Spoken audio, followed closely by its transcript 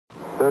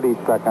30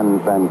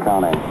 seconds and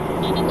counting.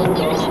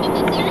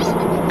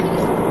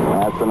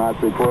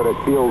 Astronauts report it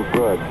feels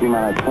good.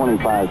 T-minus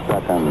 25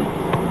 seconds.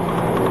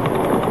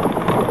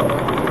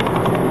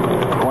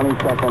 20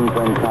 seconds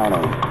and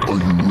counting. Are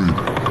you ready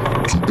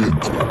to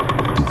enter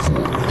the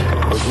void?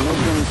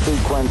 Ignition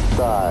sequence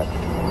start.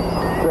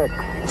 6,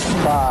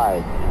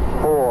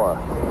 5,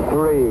 4,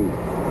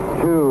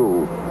 3,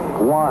 2,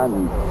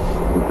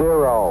 1,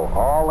 0.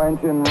 All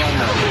engine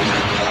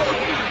running.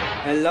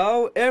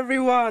 Hello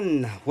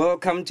everyone,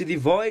 welcome to the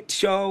Void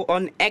Show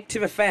on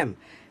Active FM.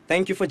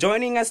 Thank you for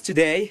joining us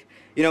today.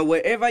 You know,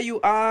 wherever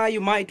you are,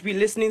 you might be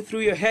listening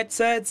through your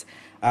headsets,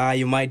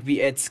 you might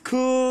be at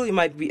school, you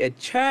might be at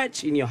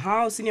church, in your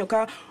house, in your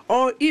car,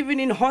 or even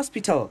in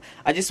hospital.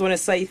 I just want to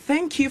say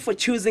thank you for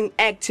choosing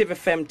Active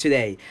FM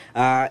today.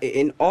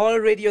 In all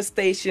radio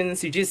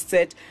stations, you just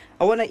said,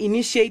 I want to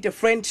initiate a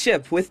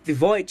friendship with the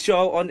Void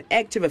Show on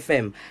Active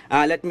FM.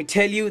 Let me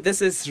tell you,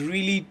 this is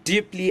really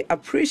deeply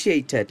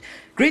appreciated.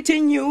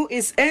 Greeting you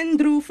is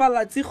Andrew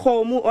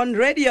Falatsikhomu on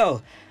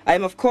radio. I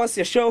am, of course,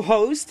 your show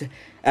host,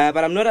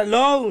 but I'm not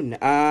alone.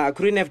 I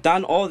couldn't have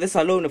done all this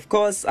alone. Of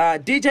course,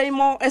 DJ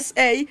Mo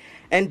SA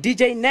and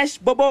DJ Nash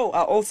Bobo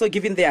are also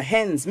giving their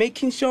hands,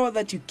 making sure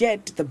that you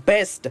get the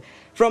best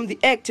from the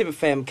Active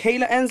FM.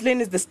 Kayla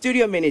Anslin is the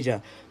studio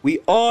manager.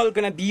 We all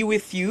gonna be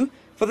with you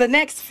for the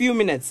next few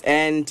minutes,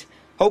 and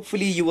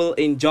hopefully you will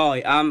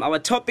enjoy. Our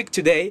topic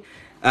today,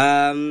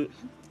 I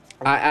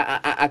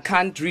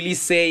can't really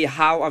say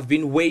how I've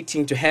been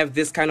waiting to have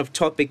this kind of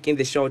topic in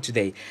the show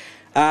today.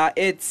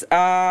 It's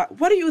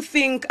what do you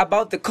think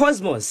about the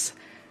cosmos?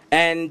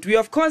 And we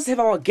of course have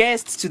our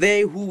guests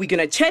today who we're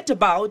gonna chat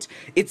about.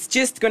 It's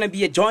just gonna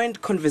be a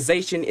joint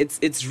conversation.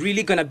 It's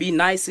really gonna be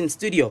nice in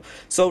studio.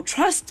 So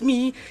trust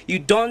me, you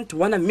don't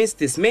wanna miss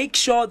this. Make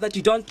sure that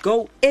you don't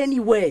go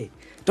anywhere.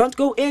 Don't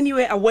go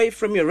anywhere away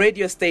from your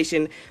radio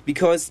station,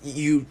 because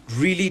you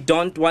really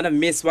don't want to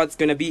miss what's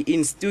going to be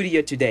in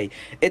studio today.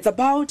 It's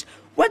about,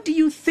 what do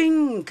you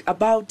think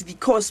about the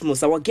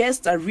cosmos? Our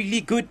guests are really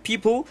good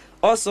people,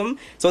 awesome.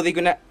 So they're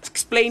going to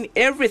explain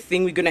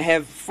everything. We're going to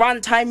have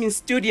fun time in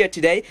studio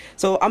today.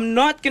 So I'm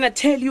not going to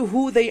tell you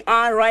who they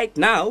are right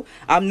now.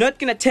 I'm not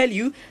going to tell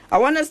you. I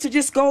want us to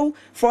just go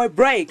for a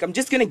break. I'm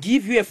just going to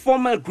give you a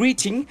formal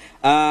greeting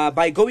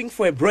by going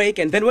for a break.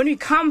 And then when we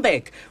come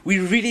back,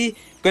 we're really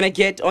going to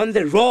get on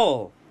the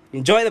roll.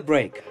 Enjoy the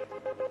break.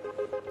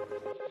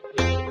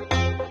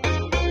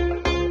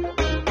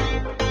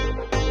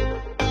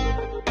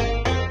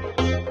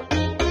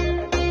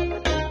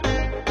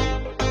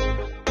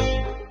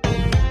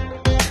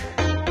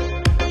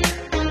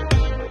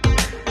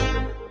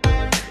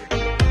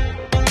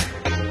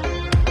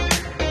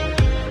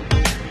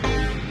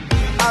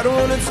 I don't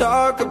wanna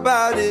talk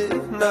about it,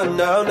 not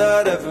now,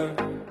 not ever.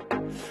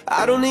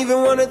 I don't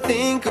even wanna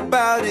think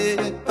about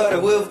it, but I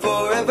will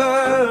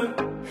forever.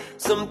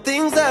 Some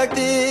things like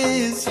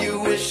this,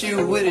 you wish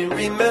you wouldn't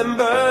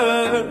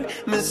remember.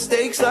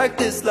 Mistakes like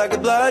this, like a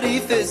bloody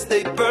fist,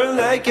 they burn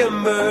like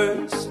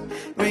embers.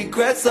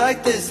 Regrets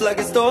like this, like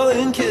a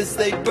stolen kiss,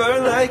 they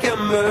burn like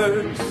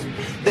embers.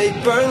 They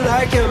burn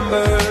like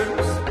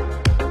embers.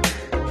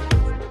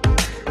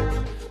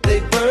 They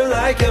burn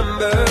like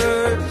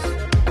embers.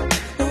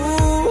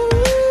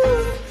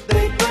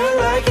 They burn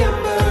like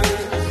embers.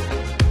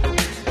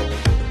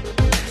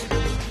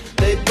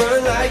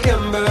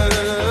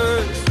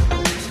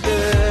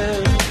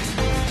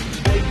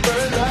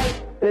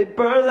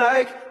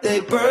 They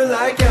burn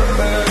like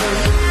embers.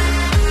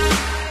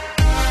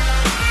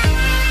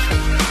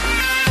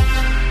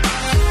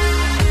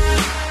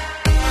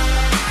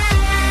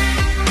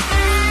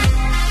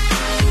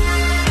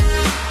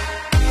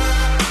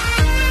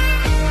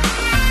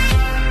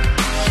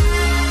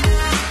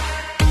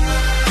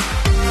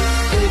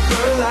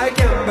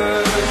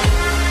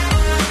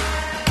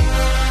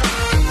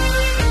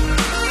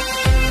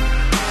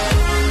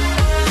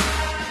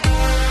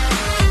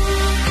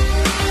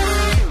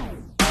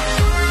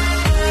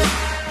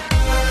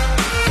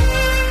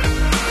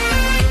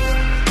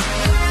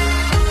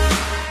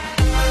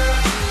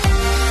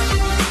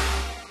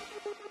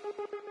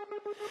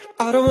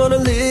 I don't wanna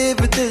live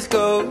with this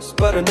ghost,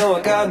 but I know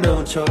I got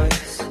no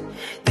choice.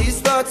 These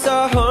thoughts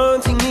are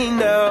haunting me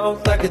now,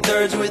 like a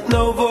dirge with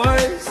no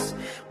voice.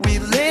 We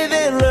live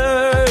and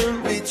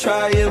learn, we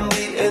try and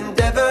we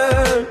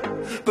endeavor.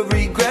 But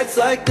regrets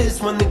like this,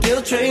 when the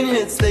guilt train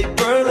hits, they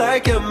burn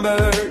like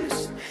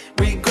embers.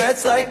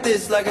 Regrets like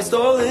this, like a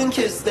stolen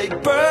kiss, they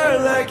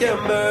burn like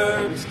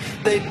embers.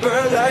 They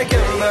burn like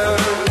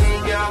embers.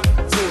 Reaching out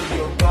till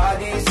your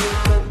body's in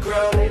the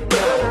ground. They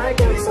burn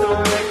like embers. Please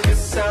don't make a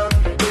sound.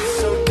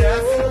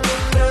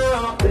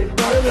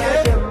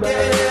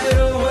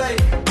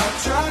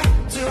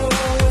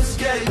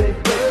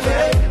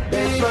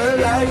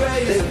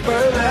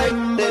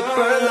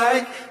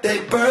 They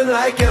burn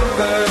like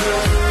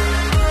embers.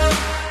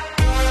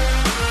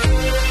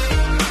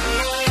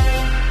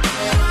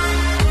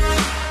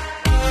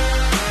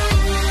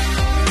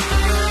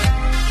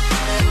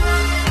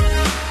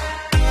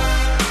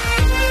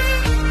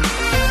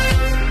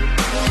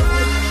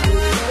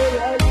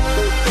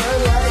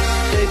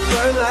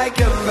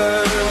 like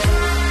embers.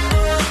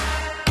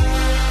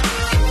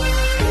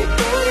 They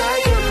burn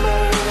like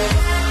embers.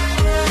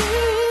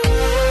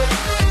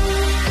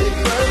 They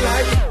burn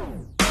like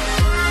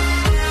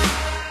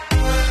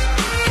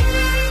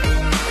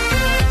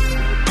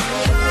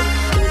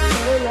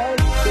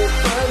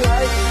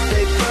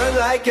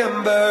like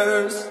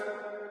embers.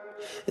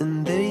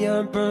 And they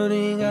are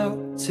burning out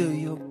till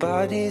your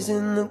body's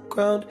in the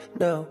ground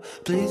now.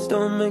 Please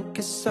don't make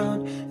a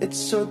sound, it's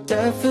so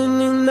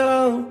deafening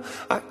now.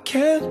 I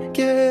can't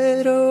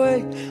get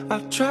away,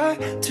 I've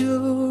tried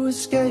to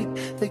escape.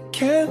 They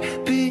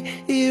can't be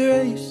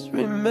erased,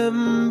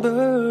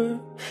 remember.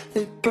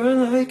 They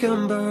burn like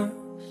embers.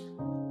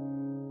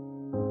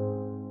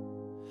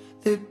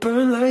 They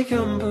burn like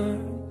embers,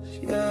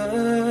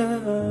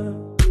 yeah.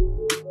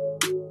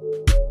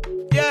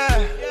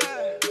 Yeah.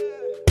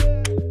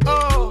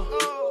 Oh.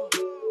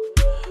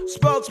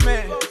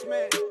 Spokesman.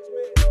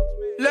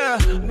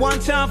 Look, one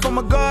time for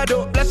my God,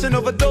 oh. Blessing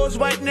over those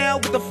right now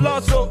with the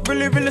floss, so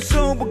really, really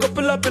soon we'll go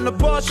pull up in the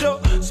Porsche.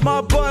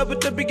 Small boy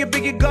with the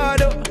biggie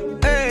God, oh.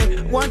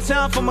 Hey, one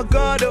time for my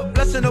God, oh.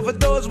 Blessing over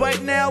those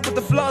right now with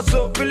the floss,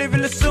 so really,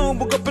 really soon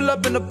we'll go pull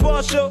up in the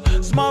Porsche.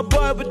 Small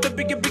boy with the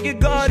biggie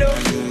God, oh.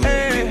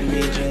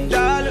 Hey,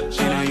 dollar,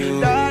 dollar, yeah.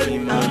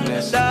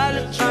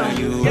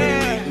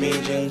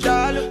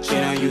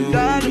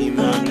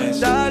 Dollar,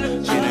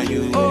 dollar,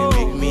 oh,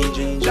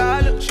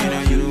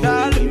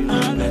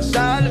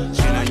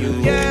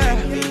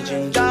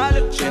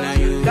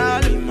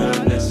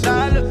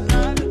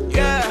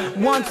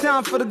 one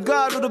time for the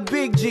God with a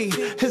big G.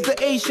 He's the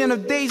Asian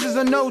of days, is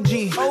an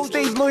OG.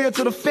 Stays loyal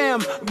to the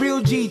fam,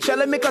 real G.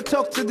 Shall I make her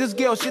talk to this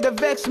girl? She'd have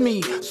vexed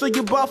me. So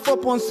you buff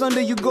up on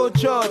Sunday, you go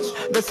church.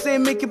 The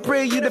same make you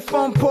pray, you the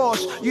phone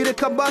Porsche. You the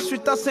Kabash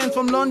with a sent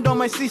from London.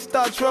 My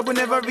sister trouble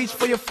never reach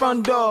for your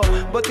front door.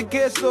 But the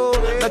guess so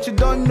that you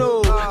don't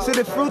know. Say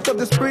the fruit of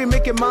the spirit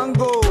make a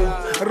mango.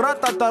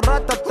 Ratata,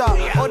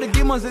 ratata. All the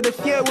demons that they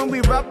fear when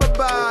we rap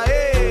about.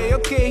 Hey,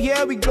 okay,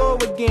 here we go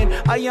again.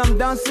 I am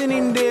dancing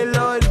in the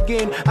Lord again.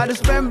 I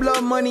just spend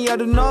blood money, I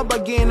do not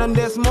bargain. And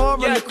there's more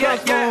on the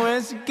cross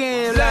once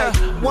again. Like,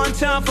 one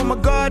time for my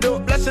God, oh.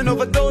 Blessing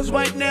over those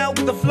right now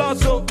with the floss,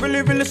 so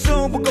really, really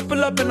soon we'll go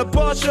pull up in the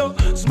Porsche.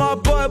 Small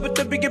boy with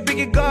the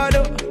biggie God,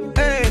 oh.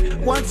 Hey,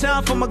 one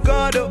time for my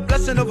God, oh.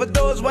 Blessing over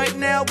those right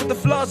now with the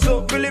floss,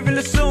 so really,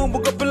 really soon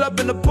we'll go pull up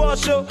in the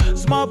Porsche.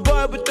 Small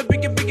boy with the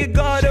biggie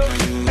God, oh.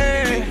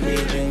 Hey,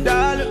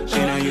 dollar,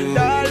 dollar,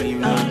 dollar,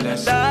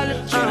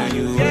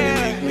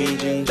 yeah.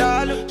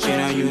 Dollar,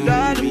 dollar, oh,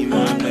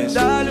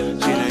 dollar,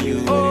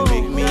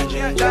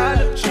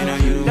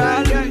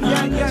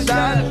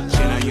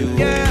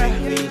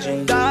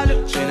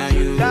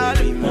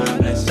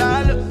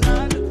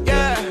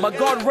 my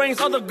God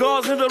reigns, other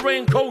gods in the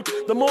raincoat.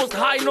 The most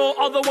high, no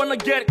other wanna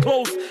get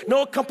close.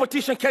 No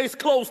competition, case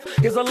closed.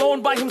 He's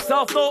alone by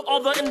himself, no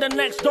other in the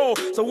next door.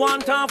 So one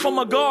time for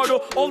my God,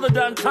 oh, older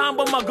than time,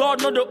 but my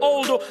God, not the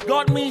older.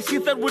 God me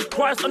seated with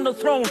Christ on the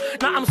throne.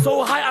 Now I'm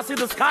so high, I see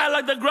the sky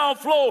like the ground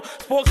floor.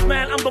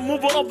 Spokesman, I'm the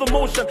mover of the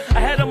motion.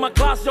 Ahead of my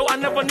class, yo, I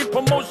never need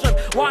promotion.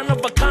 One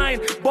of a kind,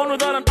 born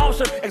without an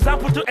option.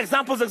 Example to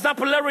examples,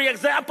 exemplary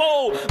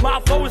example. My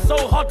flow is so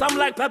hot, I'm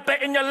like pepper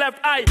in your left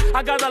eye.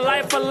 I got a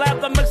life, a laugh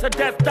that makes a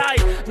death die.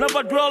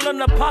 Never dwell in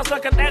the past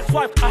like an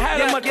ex-wife.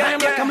 Ahead of my time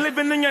like I'm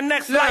living in your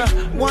next life.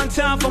 One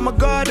time for my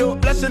God, oh.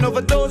 Blessing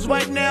over those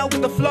right now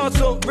with the floss,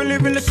 so really,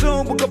 really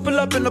soon we'll go pull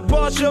up in the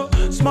Porsche.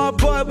 Small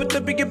boy with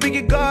the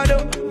biggie God,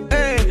 oh.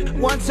 Hey,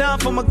 one time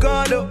for my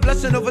God, oh.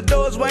 Blessing over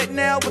those right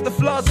now with the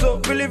floss, so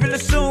really, really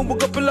soon we'll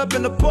go pull up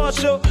in the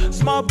Porsche.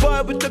 Small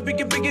boy with the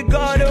biggie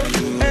God, oh.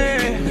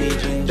 Hey,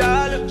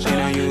 dollar,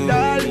 dollar,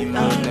 dollar,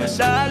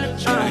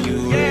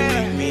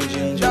 yeah.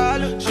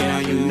 Dollar, dollar,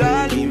 dollar, oh,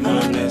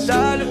 dollar, dollar,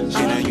 dollar,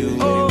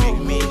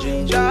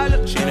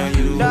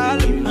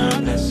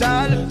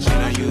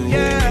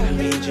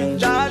 yeah.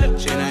 Dollar,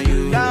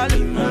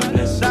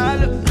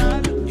 dollar,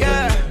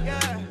 yeah.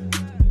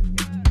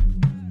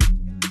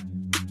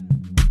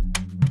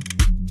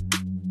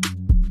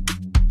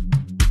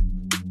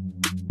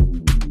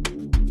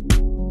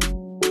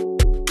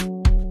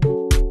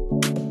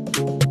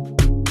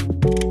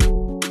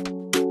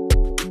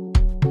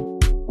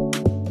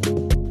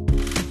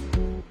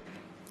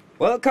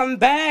 Welcome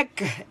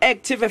back,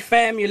 Active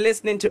FM. You're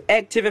listening to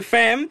Active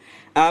FM,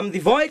 The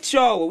Void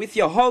Show with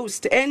your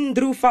host,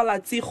 Andrew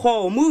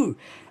Falatsi-Khomu.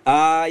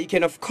 You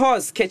can, of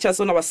course, catch us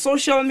on our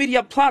social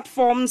media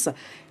platforms,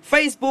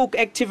 Facebook,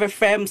 Active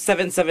FM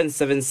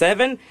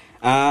 7777.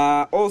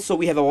 Also,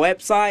 we have a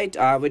website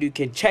where you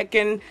can check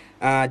in,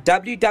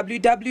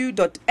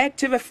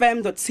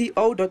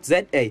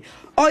 www.activefm.co.za.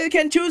 Or you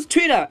can choose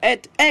Twitter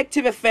at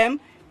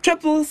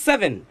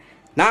ActiveFM777.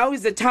 Now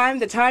is the time.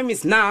 The time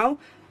is now.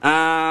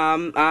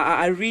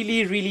 I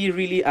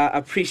really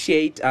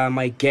appreciate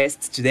my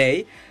guests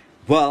today.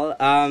 Well,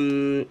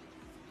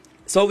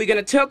 so we're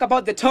going to talk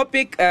about the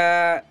topic,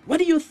 what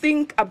do you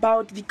think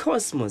about the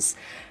cosmos?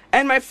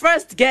 And my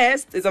first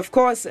guest is, of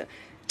course,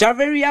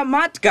 Javeria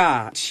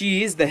Matka.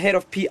 She is the head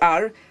of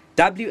PR,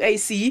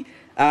 WAC,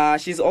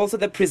 She's also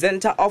the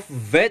presenter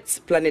of Wits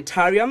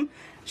Planetarium.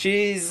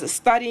 She's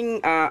studying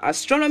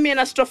astronomy and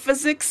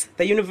astrophysics,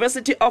 the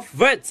University of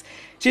Wits.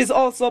 She's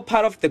also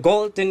part of the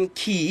Golden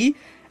Key.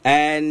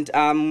 And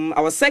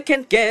our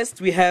second guest,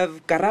 we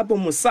have Karabo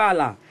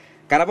Musala.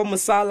 Karabo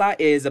Musala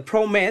is a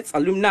ProMets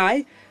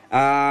alumni.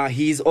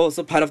 He's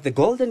also part of the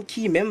Golden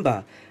Key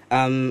member.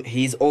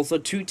 He's also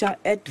tutor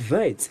at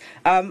Wits.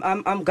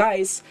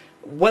 Guys,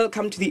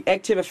 welcome to the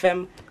Active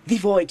FM, The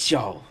Void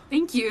Show.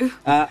 Thank you.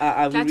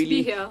 Glad to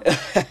be here.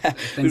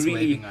 Thanks for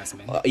having us,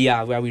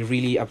 man. We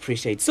really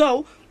appreciate.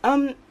 So,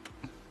 I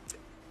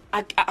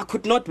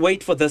could not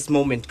wait for this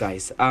moment,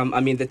 guys.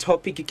 The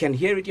topic, you can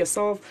hear it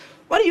yourself.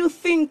 What do you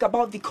think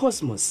about the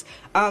cosmos?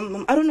 I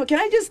don't know. Can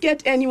I just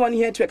get anyone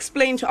here to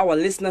explain to our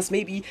listeners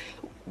maybe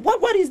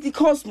what is the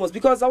cosmos?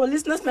 Because our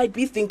listeners might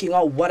be thinking,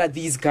 oh, what are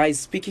these guys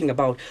speaking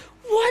about?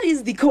 What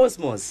is the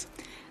cosmos?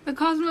 The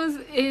cosmos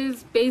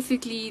is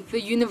basically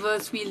the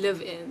universe we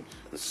live in.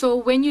 So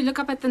when you look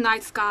up at the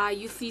night sky,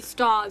 you see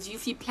stars, you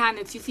see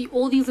planets, you see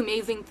all these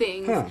amazing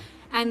things.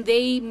 And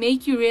they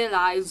make you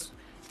realize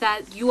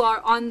that you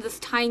are on this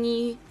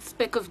tiny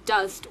speck of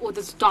dust or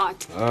this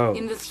dot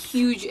in this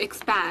huge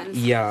expanse.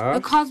 Yeah.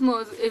 The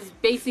cosmos is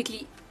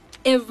basically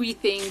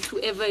everything to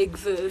ever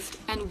exist,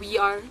 and we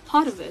are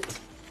part of it.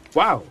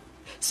 Wow.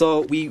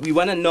 So we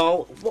want to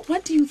know,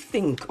 what do you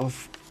think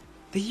of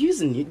the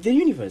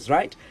universe,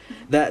 right?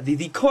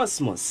 The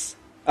cosmos.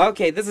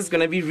 Okay, this is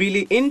going to be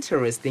really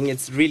interesting.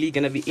 It's really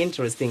going to be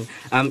interesting.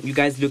 You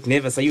guys look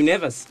nervous. Are you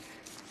nervous?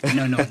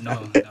 No.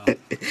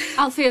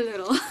 I'll say a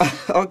little.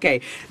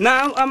 Okay.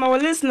 Now, our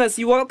listeners,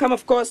 you're welcome,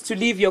 of course, to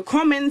leave your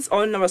comments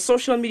on our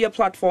social media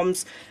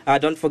platforms.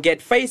 Don't forget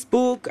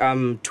Facebook,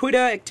 Twitter,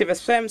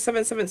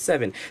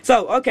 ActiveFM777.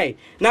 So, okay.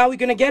 Now we're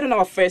going to get on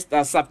our first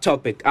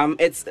subtopic.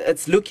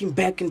 It's looking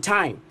back in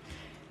time.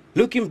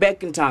 Looking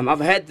back in time.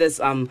 I've heard this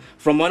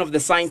from one of the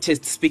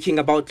scientists speaking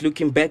about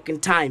looking back in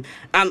time.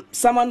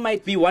 Someone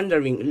might be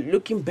wondering,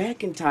 looking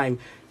back in time,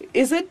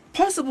 is it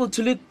possible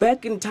to look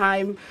back in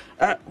time?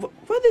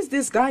 What is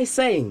this guy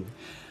saying?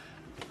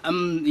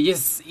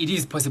 Yes, it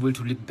is possible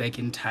to look back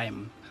in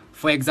time.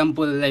 For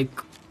example, like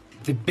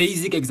the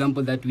basic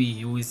example that we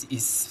use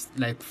is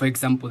like, for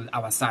example,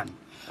 our sun.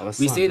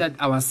 We say that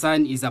our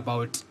sun is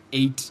about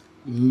 8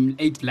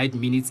 light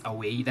minutes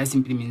away. That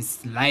simply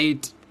means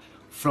light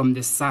from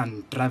the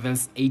sun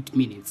travels 8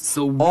 minutes.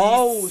 So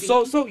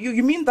so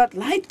you mean that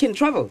light can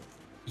travel?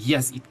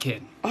 Yes, it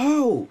can.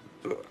 Oh,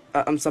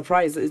 I'm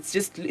surprised.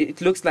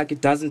 It looks like it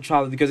doesn't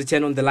travel because you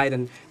turn on the light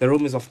and the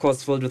room is of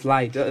course filled with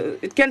light.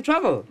 It can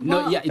travel.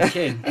 It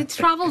can. It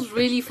travels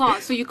really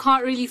fast, so you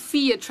can't really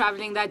see it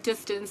traveling that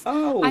distance.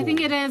 Oh. I think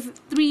it is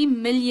 3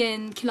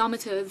 million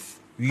kilometers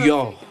per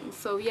Yo. second.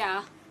 So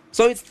yeah.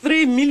 So it's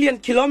 3 million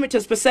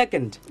kilometers per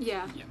second.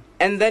 Yeah.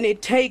 And then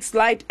it takes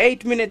light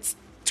 8 minutes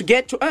to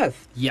get to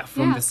Earth. Yeah,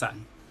 from the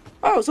sun.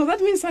 Oh, so that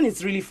means sun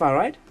is really far,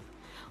 right?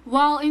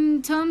 Well,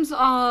 in terms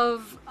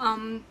of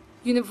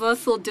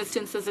universal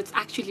distances, it's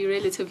actually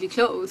relatively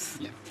close.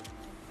 Yeah.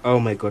 Oh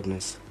my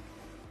goodness.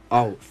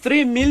 Oh,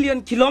 3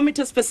 million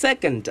kilometers per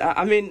second.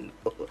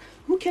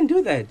 Who can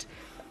do that?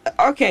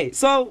 Okay,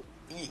 so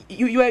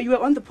you were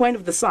on the point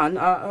of the sun.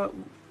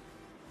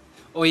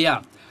 Oh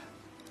yeah.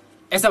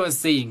 As I was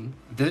saying,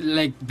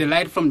 the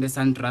light from the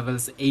sun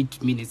travels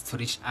 8 minutes to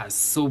reach us.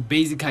 So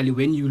basically,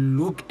 when you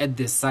look at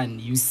the sun,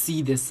 you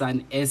see the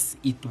sun as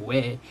it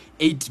were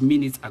 8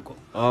 minutes ago.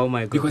 Oh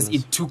my goodness!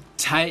 Because it took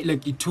time,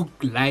 it took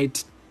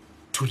light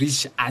to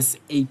reach us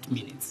 8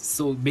 minutes.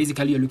 So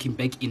basically, you're looking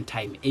back in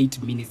time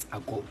 8 minutes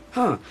ago.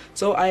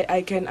 So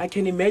I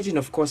can imagine,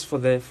 of course, for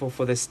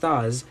the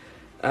stars.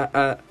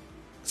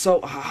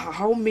 So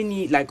how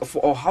many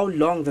or how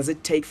long does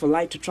it take for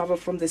light to travel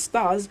from the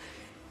stars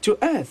to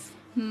Earth?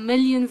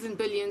 Millions and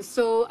billions.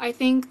 So I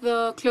think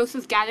the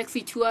closest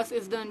galaxy to us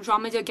is the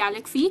Andromeda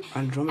Galaxy.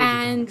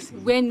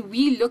 When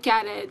we look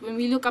at it, when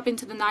we look up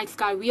into the night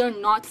sky, we are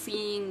not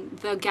seeing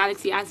the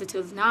galaxy as it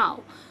is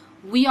now.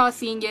 We are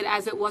seeing it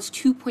as it was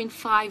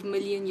 2.5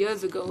 million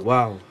years ago.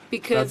 Wow.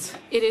 Because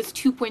it is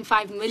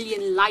 2.5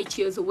 million light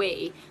years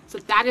away. So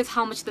that is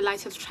how much the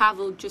light has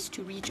traveled just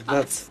to reach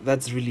us.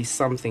 That's really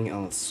something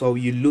else. So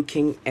you're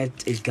looking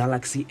at a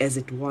galaxy as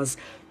it was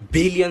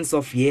billions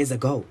of years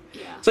ago.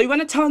 Yeah. So you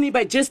want to tell me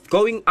by just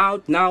going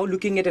out now,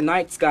 looking at the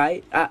night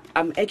sky,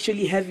 I'm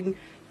actually having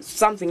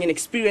an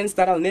experience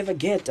that I'll never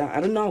get.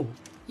 I don't know.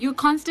 You're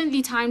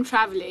constantly time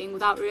traveling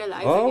without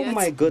realizing it. Oh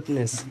my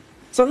goodness.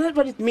 So that's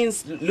what it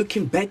means,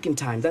 looking back in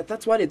time.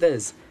 That's what it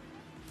is.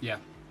 Yeah.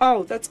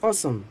 Oh, that's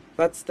awesome.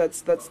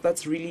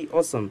 That's really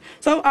awesome.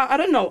 So I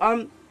don't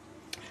know.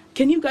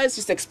 Can you guys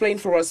just explain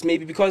for us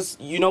maybe, because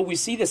we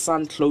see the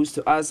sun close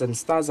to us and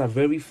stars are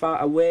very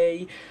far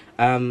away.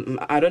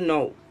 I don't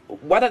know.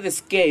 What are the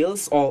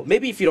scales, or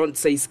maybe if you don't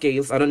say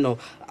scales, I don't know.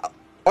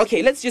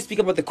 Okay, let's just speak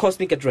about the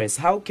cosmic address.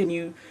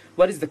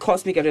 What is the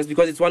cosmic address?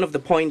 Because it's one of the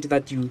points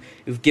that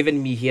you've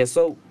given me here.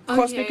 So,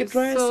 cosmic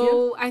address?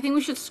 So, I think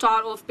we should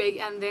start off big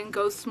and then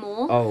go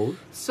small. Oh.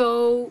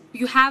 So,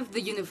 you have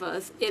the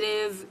universe. It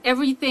is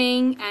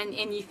everything and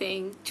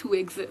anything to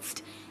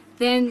exist.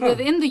 Then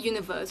within the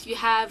universe, you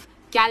have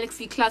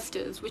galaxy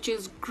clusters, which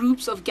is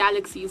groups of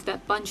galaxies that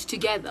bunch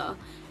together.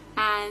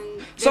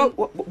 And so,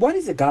 what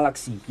is a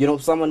galaxy? You know,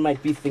 someone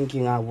might be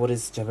thinking, what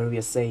is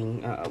Javeria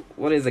saying?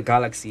 What is a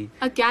galaxy?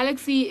 A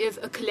galaxy is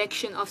a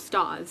collection of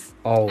stars.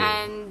 Oh.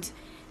 And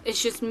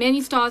it's just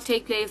many stars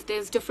take place.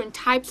 There's different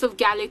types of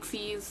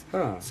galaxies.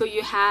 So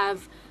you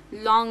have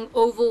long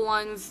oval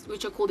ones,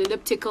 which are called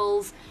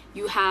ellipticals.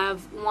 You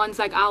have ones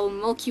like our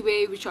Milky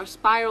Way, which are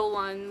spiral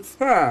ones.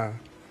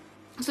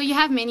 So you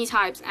have many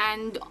types,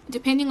 and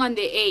depending on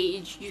their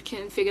age, you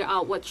can figure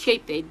out what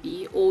shape they'd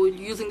be, or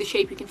using the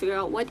shape, you can figure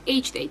out what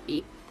age they'd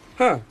be.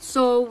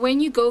 So when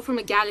you go from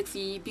a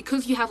galaxy,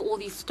 because you have all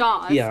these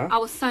stars,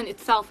 our sun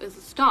itself is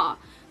a star.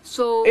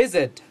 So is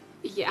it?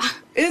 Yeah.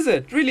 Is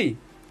it really?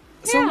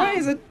 So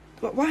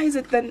why is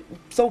it then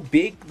so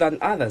big than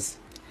others?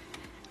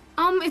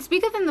 It's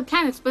bigger than the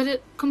planets,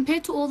 but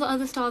compared to all the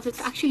other stars,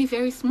 it's actually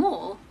very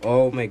small.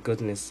 Oh my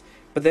goodness!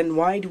 But then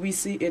why do we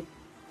see it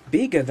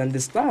bigger than the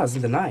stars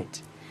in the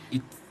night?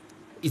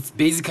 It's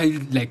basically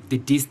like the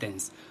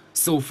distance.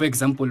 So, for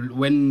example,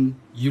 when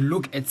you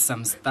look at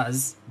some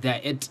stars,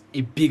 they're at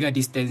a bigger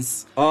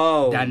distance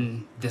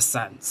than the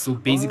sun. So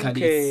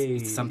basically,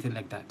 it's something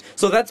like that.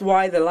 So that's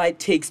why the light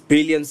takes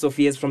billions of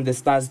years from the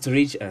stars to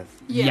reach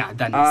Earth. Yeah,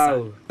 than the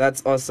sun.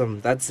 That's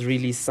awesome. That's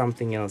really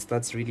something else.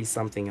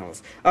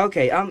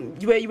 Okay,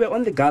 you were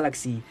on the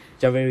galaxy,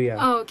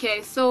 Javeria.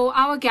 Okay, so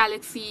our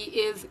galaxy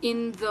is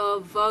in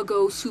the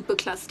Virgo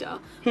supercluster,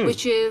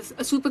 which is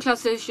a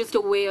supercluster is just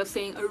a way of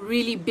saying a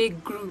really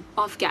big group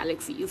of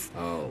galaxies.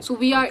 So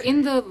we are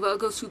in the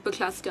Virgo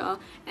supercluster,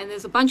 and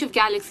there's a bunch of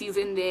galaxies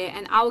in there,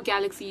 and our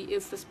galaxy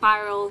is the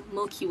spiral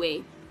Milky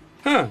Way.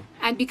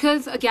 And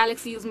because a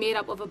galaxy is made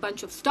up of a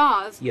bunch of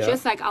stars,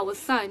 just like our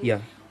sun,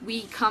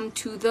 we come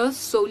to the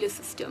solar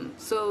system.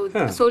 So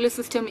the solar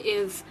system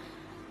is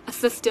a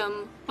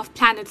system of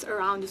planets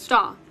around a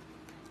star.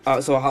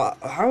 So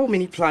how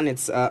many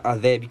planets are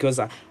there? Because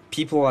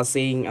people are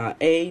saying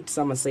 8,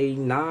 some are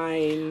saying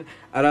 9.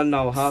 I don't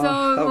know how.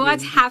 So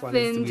what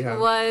happened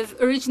was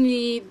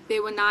originally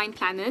there were 9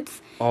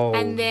 planets,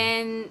 and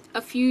then quite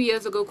a few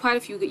years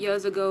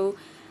ago,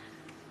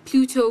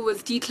 Pluto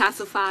was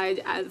declassified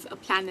as a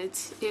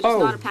planet. It is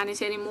not a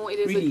planet anymore. It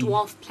is a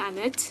dwarf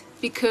planet,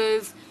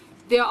 because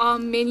there are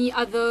many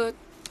other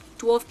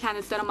dwarf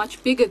planets that are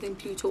much bigger than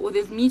Pluto, or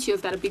there's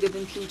meteors that are bigger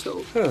than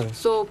Pluto.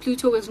 So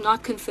Pluto is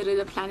not considered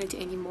a planet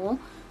anymore.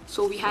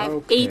 So we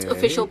have 8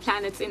 official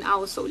planets in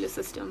our solar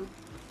system.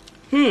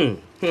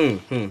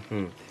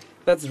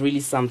 That's really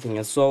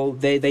something. So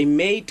they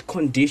made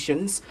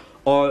conditions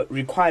or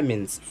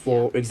requirements,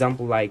 for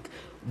example, like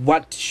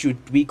what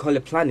should we call a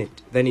planet?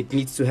 Then it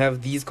needs to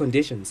have these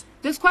conditions.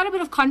 There's quite a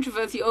bit of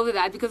controversy over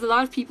that, because a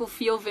lot of people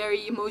feel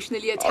very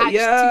emotionally attached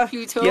to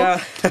Pluto.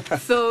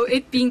 So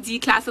it being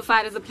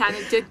declassified as a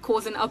planet did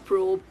cause an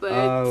uproar,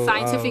 but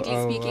scientifically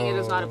speaking, it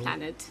is not a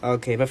planet.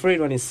 Okay, my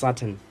favorite one is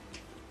Saturn.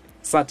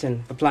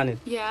 Saturn, the planet.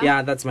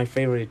 Yeah, that's my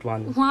favorite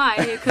one. Why?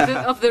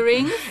 Because of the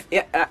rings?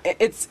 Yeah,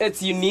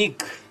 it's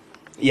unique.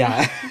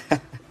 Yeah.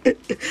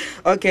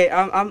 Okay.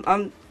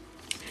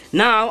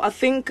 Now I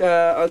think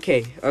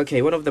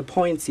one of the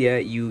points here,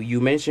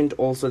 you mentioned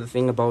also the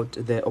thing about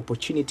the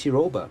Opportunity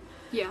rover.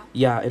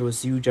 Yeah, it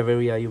was you,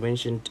 Javeria, you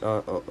mentioned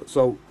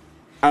so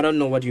I don't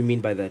know what you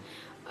mean by that.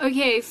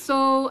 Okay,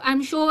 so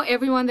I'm sure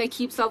everyone that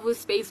keeps up with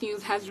space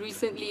news has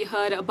recently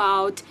heard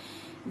about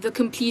the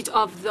complete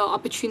of the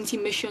Opportunity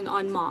mission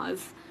on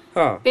Mars.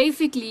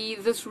 Basically,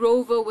 this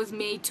rover was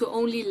made to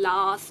only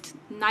last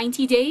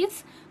 90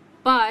 days,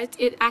 but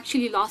it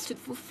actually lasted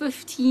for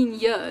 15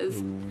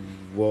 years.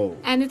 Whoa.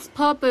 And its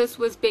purpose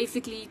was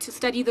basically to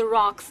study the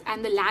rocks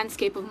and the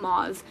landscape of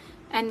Mars,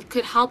 and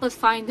could help us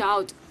find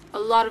out a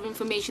lot of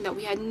information that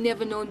we had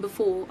never known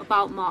before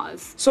about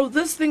Mars. So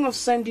this thing of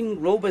sending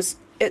rovers,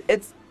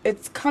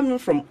 it's coming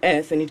from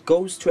Earth and it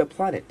goes to a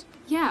planet.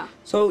 Yeah.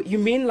 So you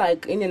mean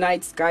like in the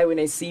night sky when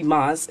I see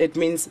Mars, it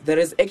means there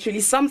is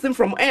actually something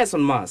from Earth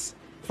on Mars?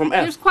 From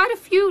Earth? There's quite a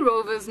few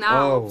rovers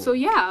now. So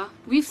yeah,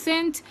 we've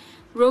sent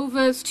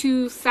rovers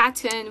to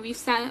Saturn, we've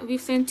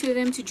sent to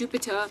them to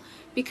Jupiter,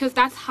 because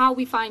that's how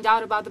we find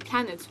out about the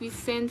planets. We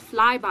send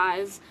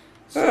flybys,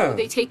 so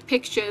they take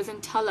pictures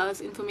and tell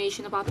us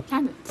information about the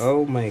planets.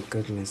 Oh my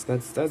goodness,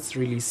 that's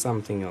really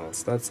something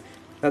else. That's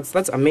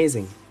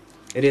amazing.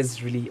 It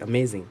is really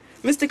amazing.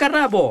 Mr.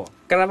 Karabo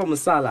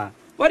Musala,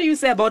 what do you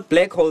say about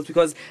black holes?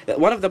 Because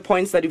one of the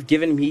points that you've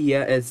given me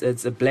here is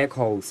black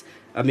holes.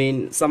 I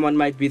mean, someone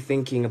might be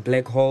thinking a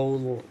black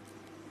hole.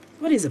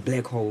 What is a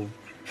black hole?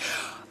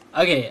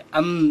 Okay,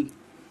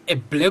 a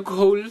black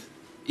hole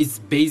is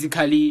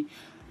basically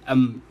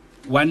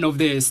one of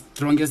the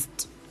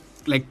strongest,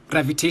 like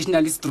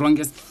gravitationally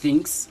strongest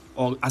things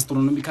or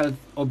astronomical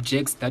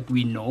objects that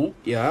we know.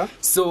 Yeah.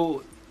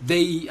 So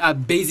they are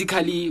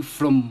basically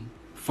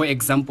for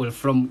example,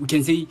 we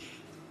can say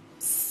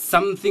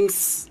something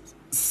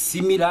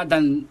similar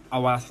than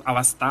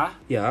our star,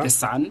 the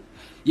sun.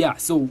 Yeah.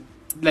 So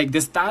like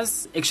the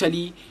stars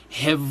actually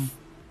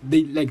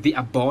they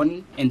are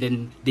born and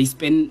then they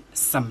spend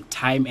some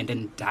time and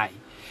then die.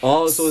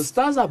 Oh, so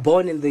stars are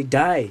born and they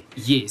die.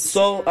 Yes.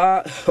 So,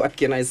 what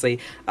can I say?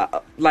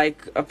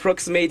 Like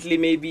approximately,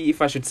 maybe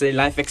if I should say,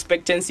 life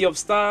expectancy of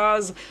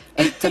stars.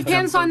 It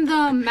depends on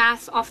the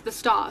mass of the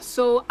star.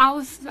 So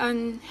our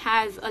sun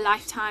has a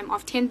lifetime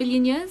of 10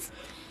 billion years.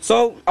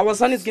 So our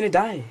sun is gonna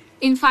die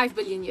in 5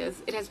 billion years.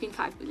 It has been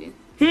 5 billion.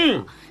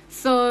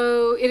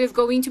 So it is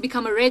going to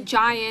become a red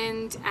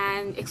giant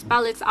and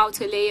expel its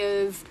outer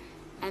layers,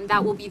 and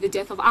that will be the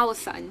death of our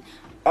sun.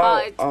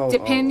 But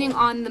depending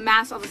on the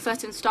mass of a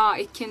certain star,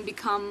 it can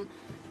become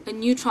a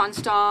neutron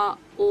star,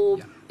 or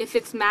if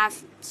its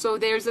mass, so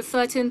there's a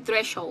certain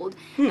threshold,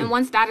 and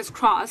once that is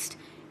crossed,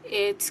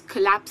 it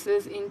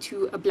collapses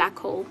into a black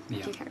hole.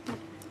 Yeah.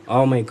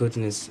 Oh my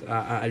goodness.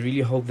 I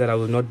really hope that I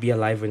will not be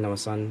alive when our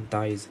sun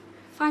dies.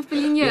 5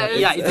 billion years.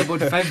 Yeah, it's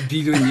about 5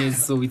 billion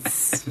years, so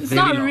it's very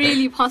not long.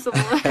 really possible.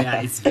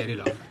 Yeah, it's very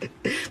long.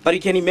 But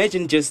you can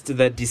imagine just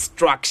the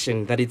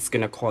destruction that it's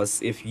gonna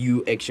cause if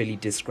you actually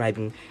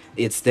describing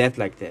its death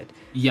like that.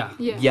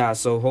 Yeah.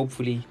 So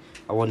hopefully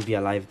I won't be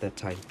alive that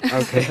time.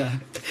 Okay.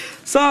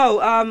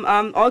 So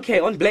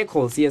okay, on black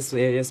holes. Yes,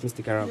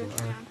 Mr. Karabo.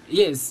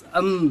 Yes.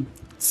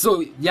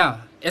 So yeah,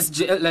 as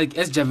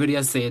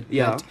Javeria said,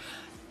 that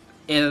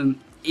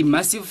a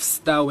massive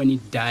star, when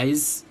it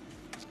dies,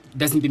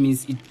 doesn't mean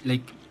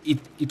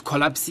it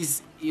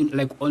collapses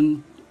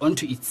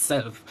onto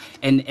itself,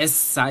 and as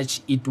such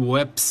it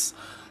warps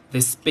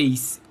the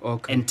space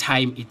and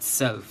time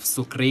itself,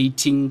 so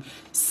creating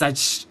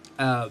such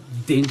a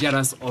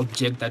dangerous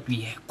object that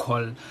we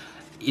call,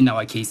 in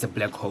our case, a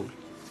black hole.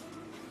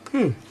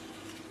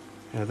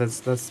 Yeah,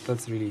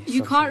 that's really.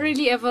 You can't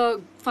really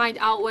ever find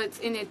out what's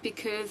in it,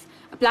 because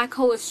a black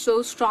hole is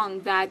so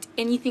strong that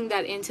anything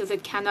that enters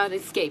it cannot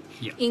escape,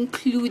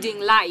 including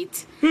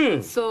light.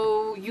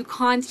 So you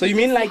can't. So you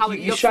mean like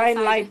you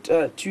shine light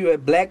to a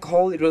black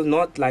hole, it will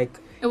not like.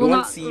 It will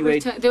not see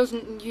return.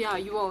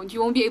 You won't.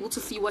 You won't be able to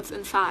see what's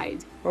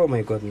inside. Oh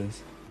my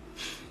goodness.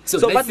 So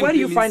but where do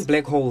you find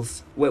black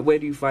holes? Where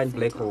do you find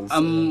black holes?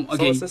 Okay.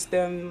 Solar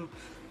system.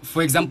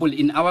 For example,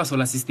 in our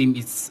solar system,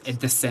 it's at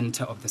the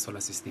center of the solar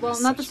system.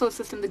 Well, not the solar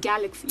system, the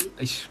galaxy.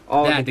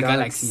 The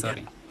galaxy.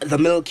 Sorry. The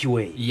Milky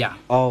Way. Yeah.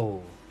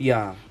 Oh,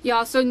 yeah.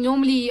 Yeah. So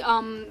normally,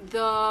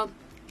 the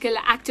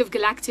active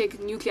galactic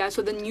nuclei,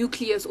 so the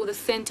nucleus or the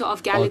center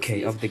of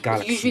galaxies, of the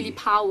galaxy, is usually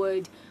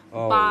powered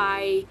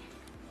by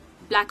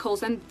black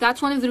holes, and that's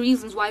one of the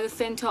reasons why the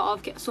center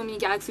of so many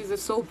galaxies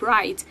is so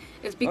bright,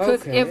 is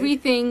because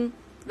everything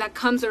that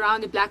comes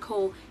around a black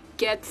hole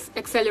gets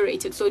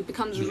accelerated, so it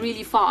becomes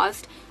really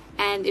fast,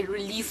 and it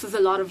releases a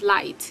lot of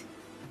light.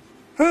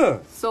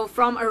 So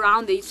from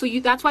around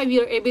it, that's why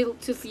we are able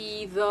to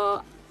see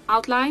the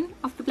outline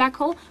of the black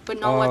hole, but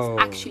not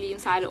what's actually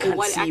inside it, or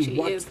what it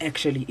actually is.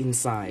 Actually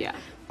inside. Yeah.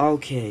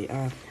 Okay.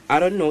 I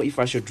don't know if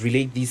I should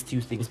relate these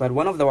two things, but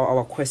one of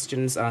our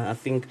questions, I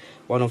think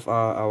one of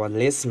our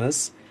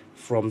listeners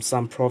from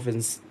some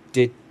province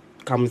did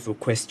come with a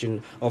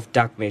question of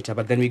dark matter,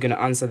 but then we're going to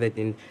answer that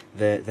in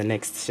the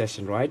next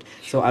session, right?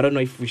 So I don't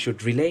know if we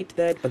should relate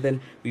that, but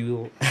then we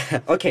will.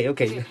 Okay.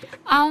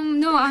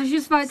 No, I was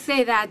just about to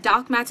say that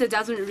dark matter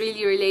doesn't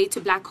really relate to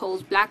black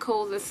holes. Black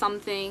holes is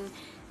something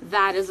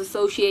that is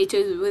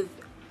associated with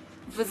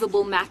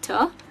visible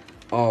matter.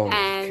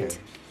 And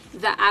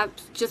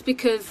just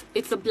because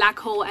it's a black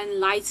hole and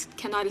light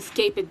cannot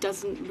escape, it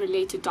doesn't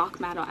relate to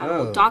dark matter at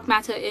all. Dark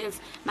matter is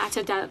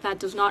matter that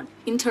does not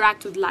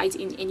interact with light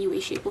in any way,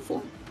 shape, or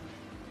form.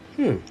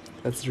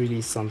 That's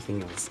really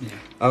something else.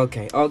 Yeah.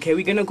 Okay,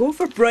 we're gonna go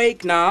for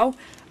break now.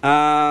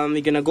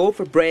 We're gonna go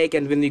for break,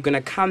 and then we're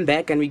gonna come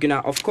back, and we're gonna,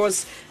 of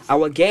course,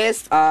 our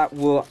guest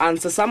will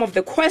answer some of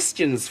the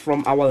questions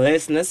from our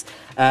listeners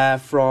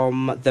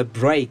from the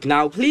break.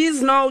 Now,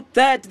 please note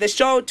that the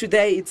show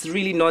today, it's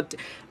really not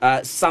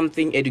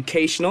something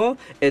educational.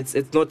 It's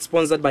not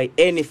sponsored by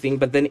anything,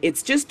 but then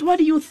it's just, what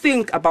do you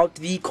think about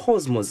the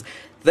cosmos?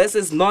 This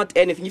is not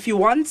anything. If you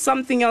want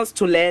something else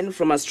to learn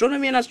from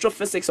astronomy and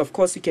astrophysics, of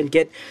course, you can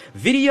get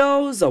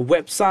videos, a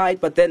website,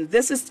 but then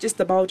this is just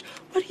about,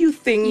 what do you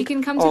think? You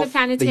can come to the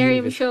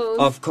planetarium shows.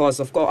 Of course.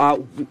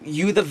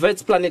 You, the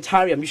Wits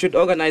Planetarium, you should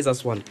organize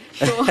us one.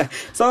 Sure.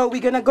 So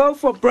we're going to go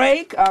for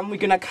break. We're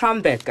going to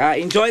come back.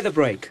 Enjoy the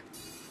break.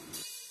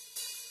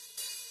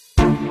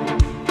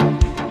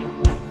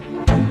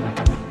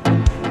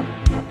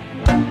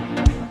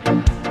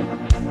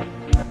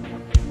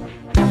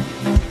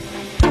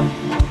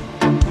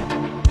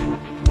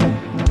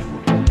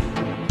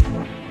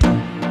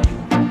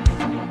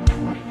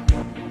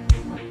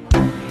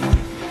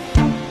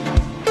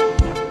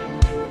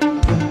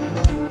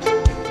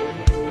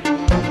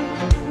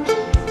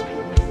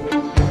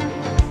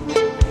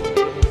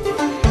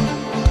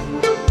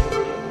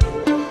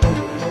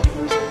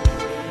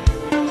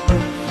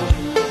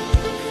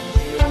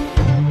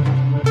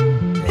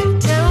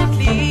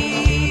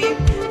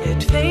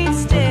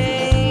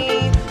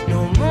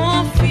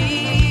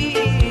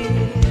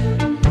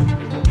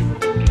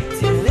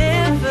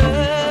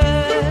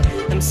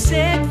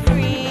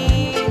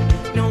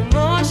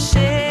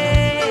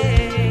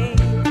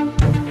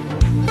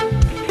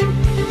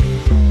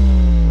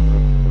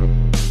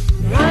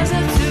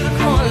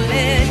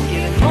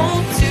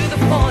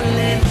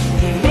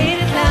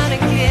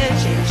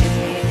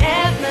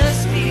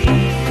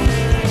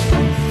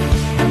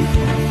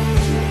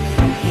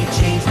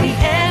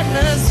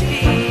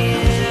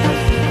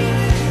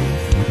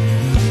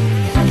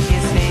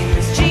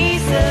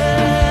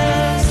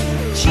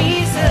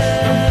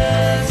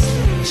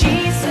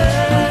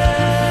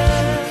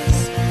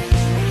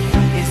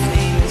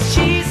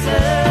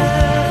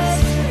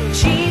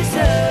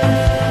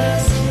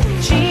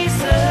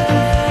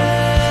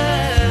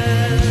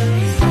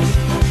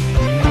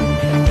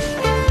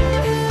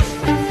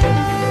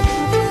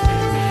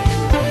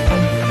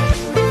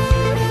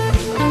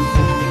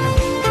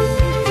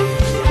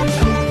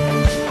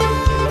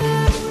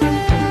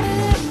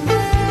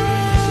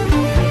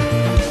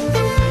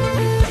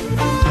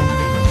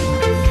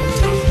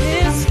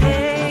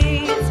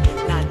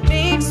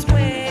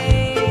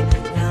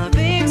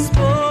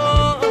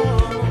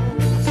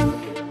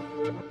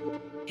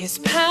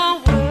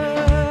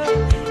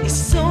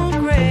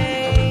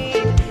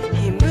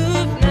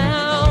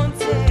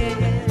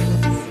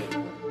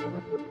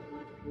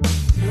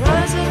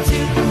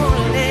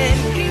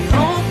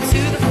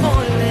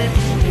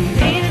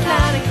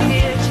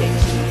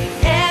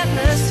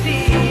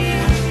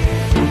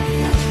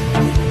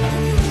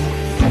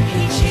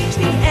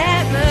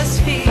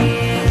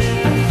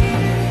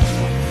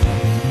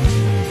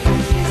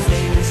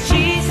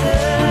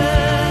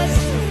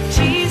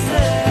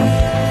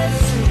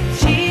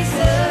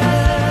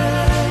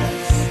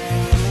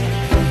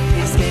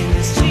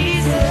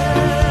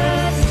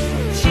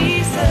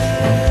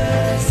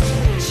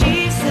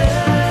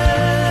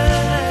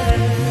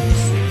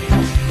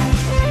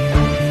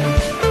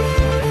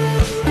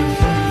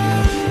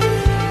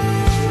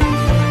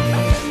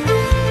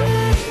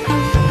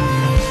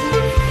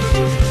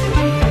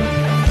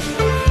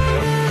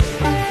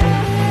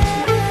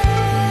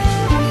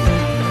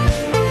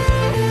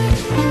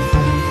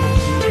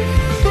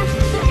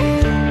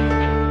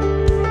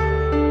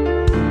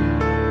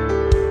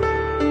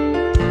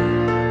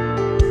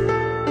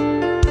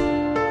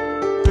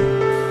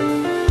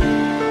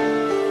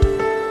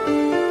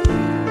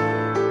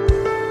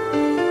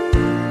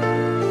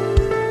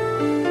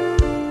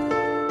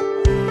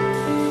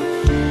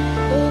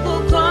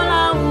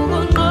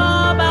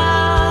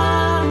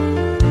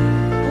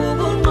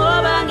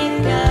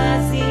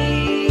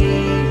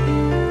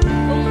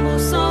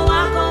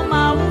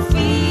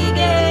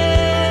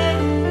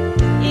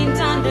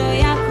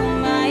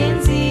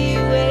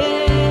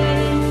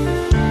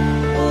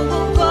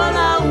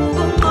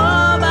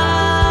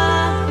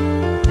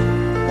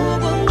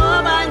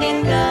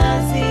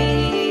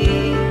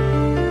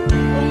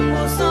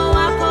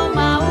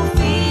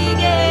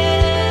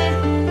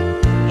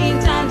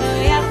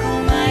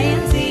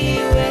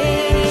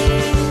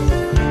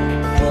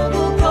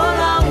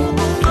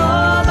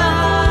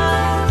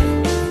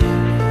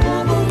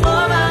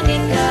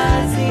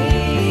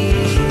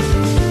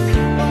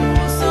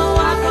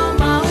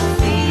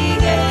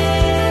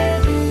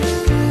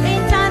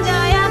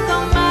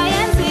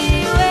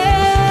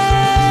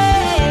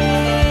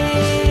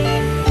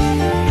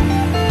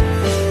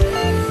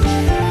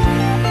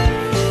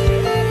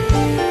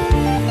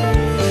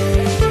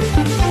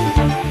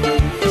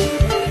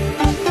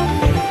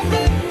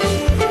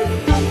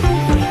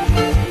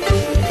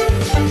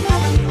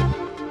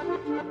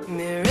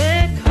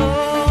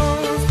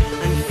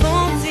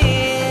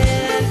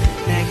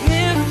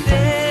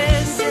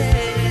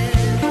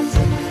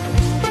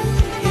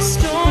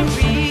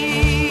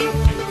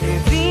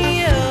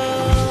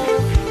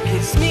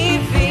 gives me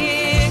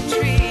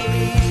victory.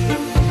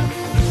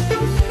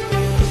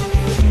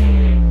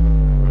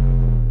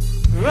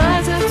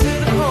 Rise up to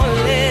the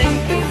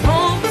calling, give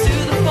hope to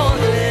the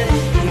fallen.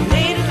 He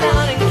made it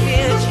loud and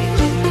clear,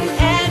 changing the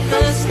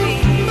atmosphere.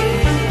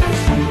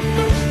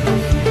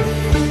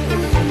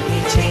 He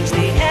changed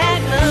the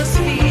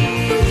atmosphere.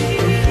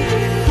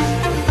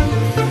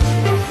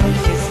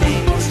 His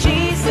name is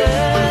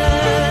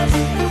Jesus,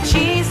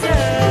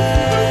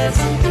 Jesus,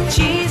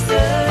 Jesus.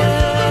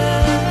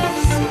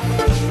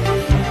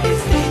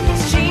 His name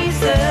is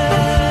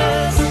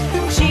Jesus,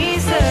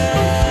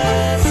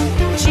 Jesus,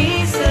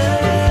 Jesus.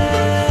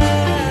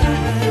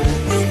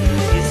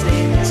 His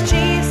name is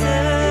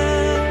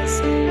Jesus,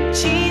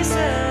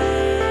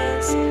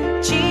 Jesus,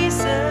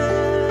 Jesus.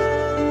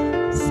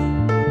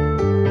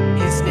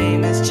 His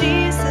name is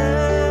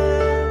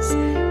Jesus,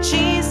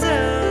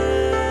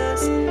 Jesus,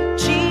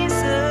 Jesus.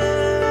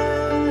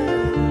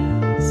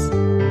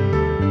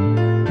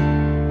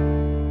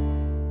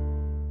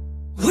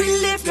 We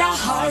lift our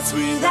hearts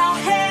with our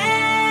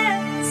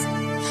hands.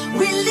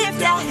 We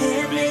lift our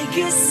head, make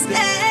a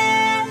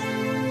stand.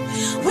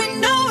 We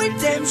know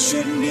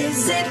redemption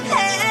is at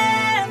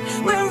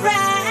hand. We're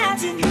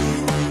wrapped in you.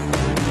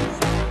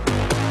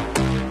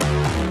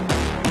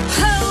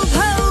 Hope,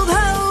 hope,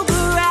 hope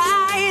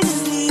arises.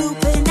 We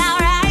open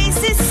our eyes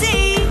to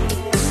see.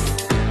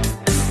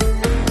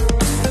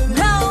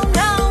 No,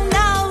 no,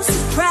 no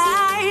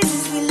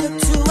surprises. We look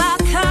to our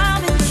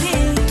coming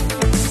King.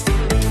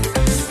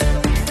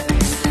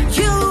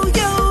 You,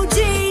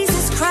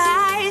 Jesus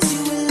Christ,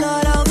 you are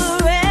Lord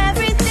over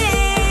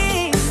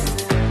everything.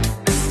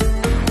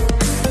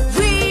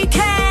 We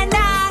can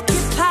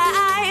occupy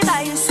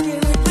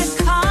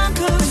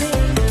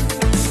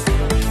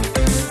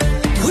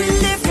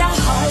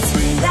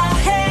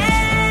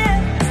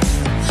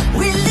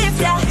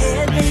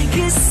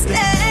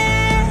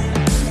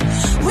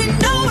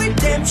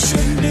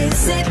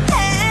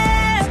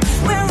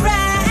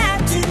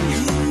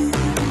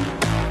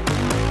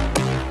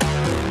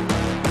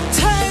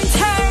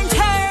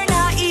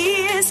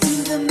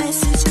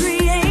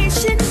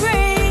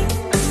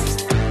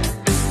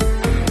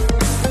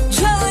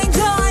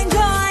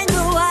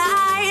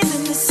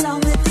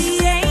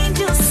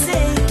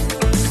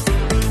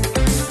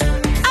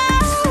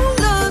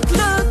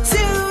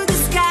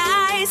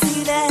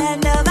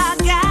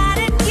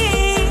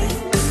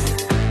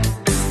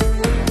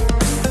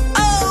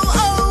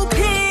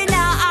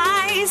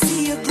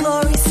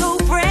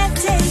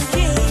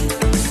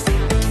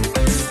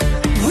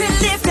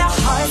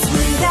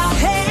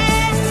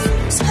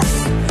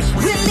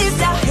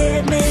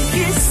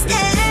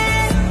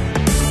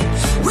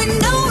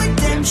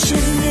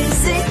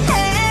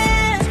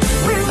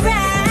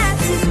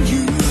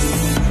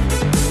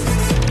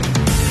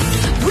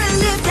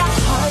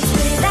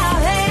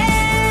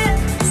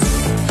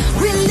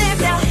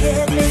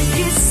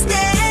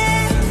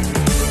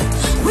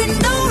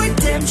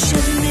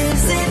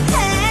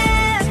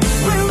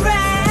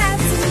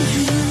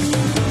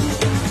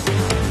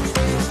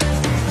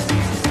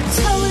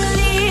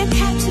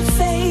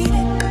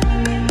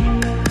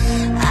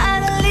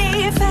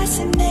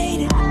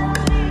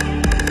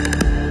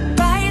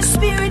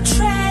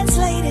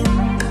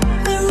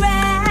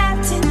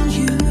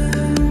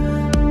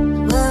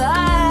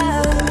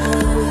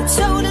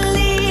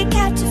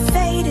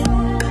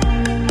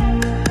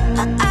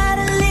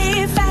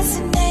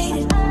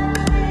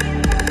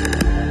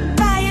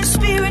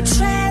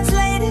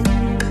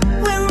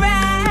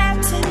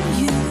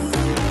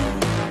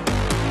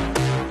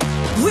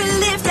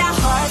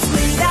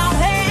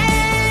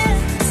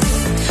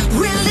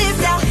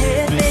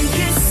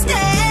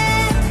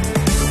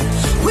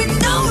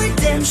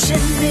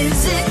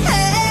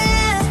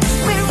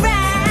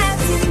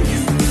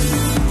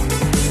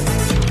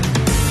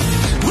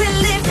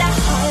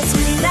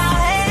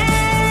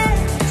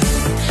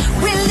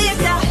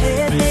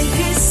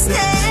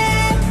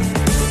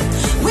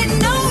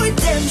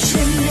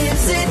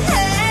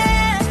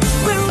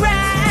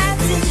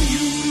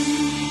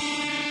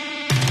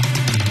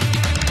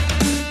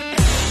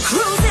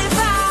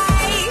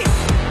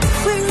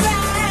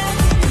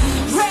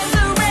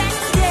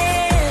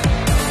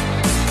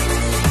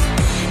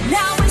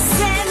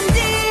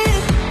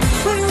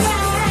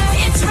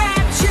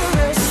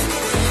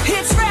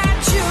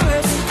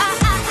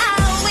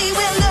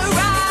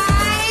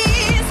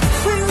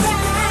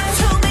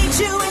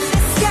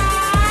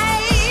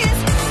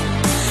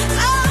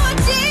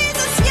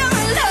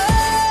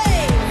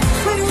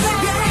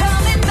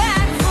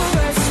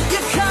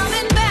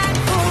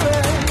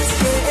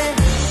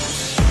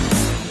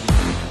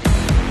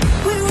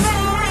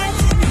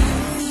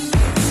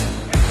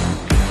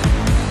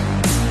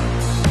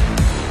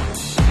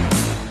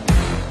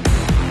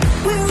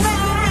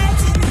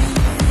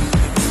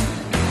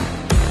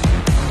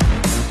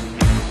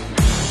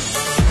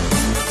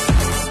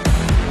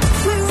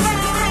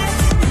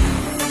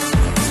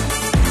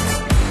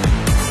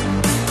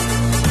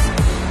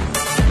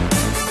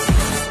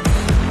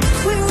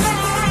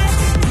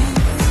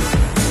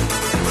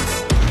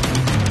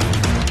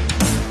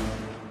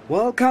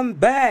Welcome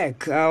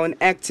back on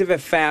Active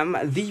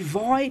FM, The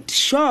Void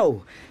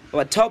Show.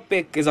 Our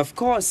topic is, of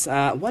course,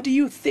 what do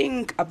you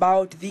think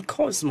about the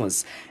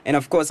cosmos? And,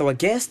 of course, our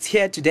guest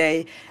here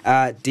today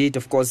did,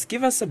 of course,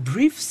 give us a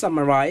brief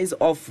summarize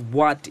of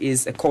what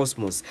is a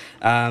cosmos.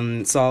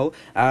 So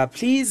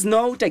please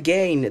note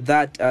again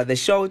that the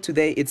show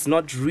today, it's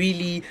not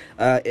really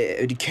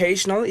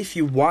educational. If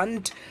you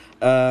want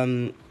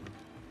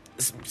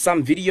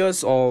some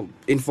videos or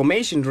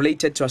information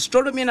related to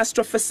astronomy and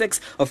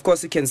astrophysics, of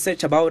course you can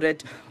search about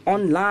it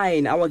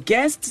online. Our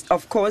guest,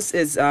 of course,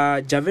 is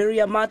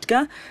Javeria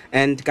Matka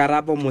and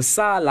Karabo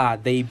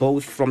Musala. They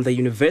both from the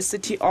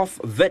University of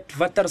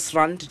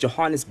Witwatersrand,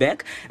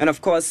 Johannesburg. And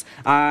of course,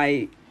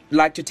 I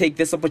like to take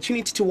this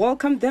opportunity to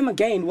welcome them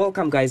again.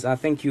 Welcome, guys.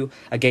 Thank you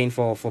again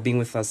for being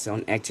with us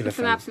on Active FM. It's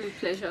an absolute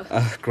pleasure.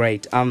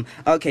 Great.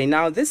 Okay,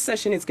 now this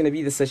session is going to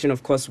be the session,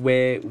 of course,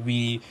 where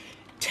we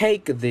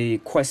take the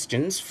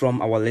questions from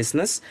our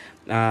listeners,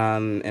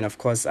 and of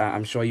course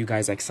I'm sure you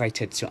guys are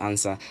excited to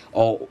answer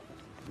or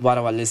what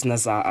our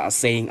listeners are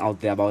saying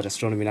out there about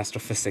astronomy and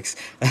astrophysics.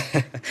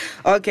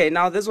 Okay,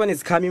 now this one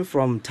is coming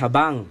from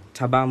Tabang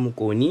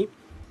Mukoni.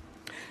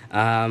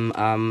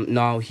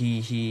 Now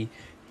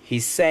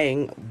he's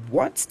saying,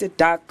 what's the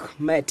dark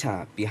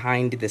matter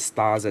behind the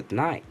stars at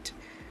night?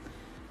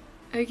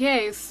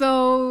 Okay,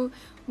 so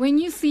when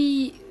you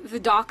see the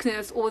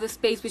darkness or the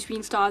space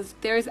between stars,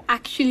 there is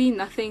actually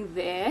nothing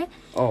there.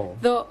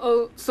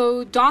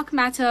 So dark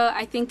matter,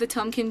 I think the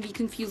term can be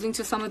confusing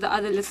to some of the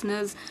other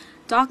listeners.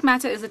 Dark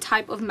matter is a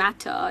type of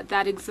matter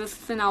that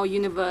exists in our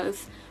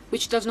universe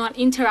which does not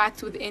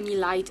interact with any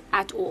light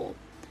at all.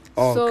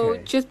 Okay. So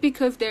just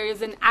because there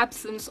is an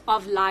absence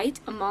of light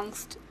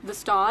amongst the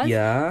stars,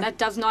 that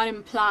does not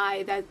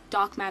imply that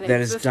dark matter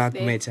exists there is dark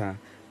there. matter.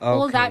 Okay.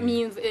 All that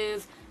means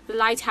is the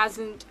light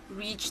hasn't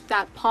reached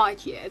that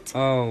part yet.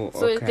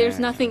 So there's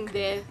nothing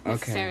there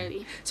necessarily.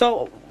 Okay.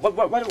 So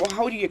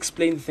how do you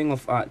explain the thing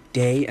of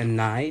day and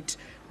night?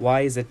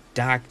 Why is it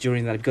dark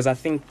during that? Because I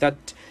think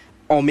that,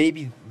 or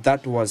maybe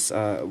that was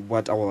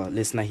what our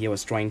listener here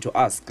was trying to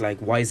ask. Like,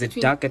 why is it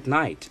dark at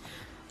night?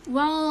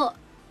 Well,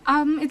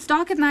 it's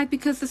dark at night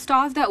because the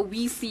stars that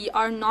we see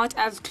are not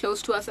as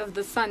close to us as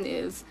the sun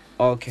is.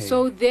 Okay.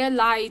 So their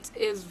light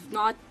is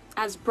not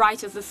as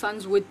bright as the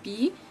sun's would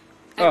be.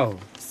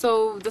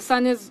 So the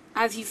sun is,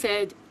 as he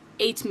said,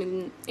 8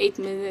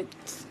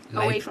 minutes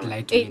away from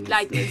us. 8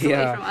 light minutes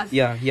away from us.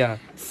 Yeah.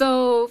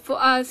 So for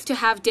us to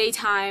have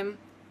daytime,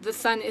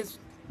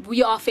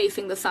 we are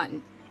facing the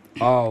sun.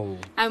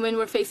 And when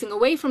we're facing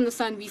away from the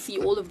sun, we see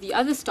all of the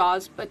other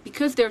stars. But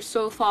because they're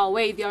so far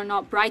away, they are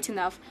not bright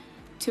enough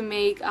to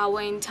make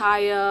our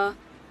entire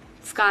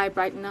sky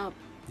brighten up.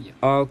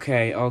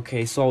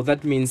 Okay. So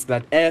that means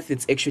that Earth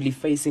is actually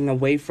facing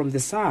away from the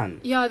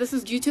sun. Yeah, this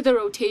is due to the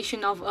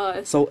rotation of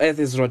Earth. So Earth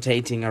is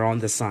rotating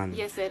around the sun.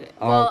 Yes, it is.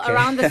 Well,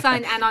 around the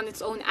sun and on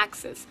its own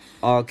axis.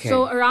 Okay.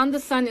 So around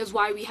the sun is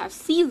why we have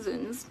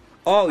seasons.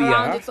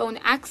 Around its own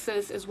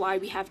axis is why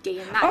we have day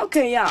and night.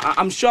 Okay, yeah.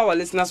 I'm sure our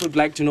listeners would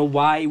like to know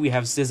why we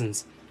have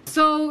seasons.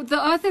 So the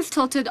Earth is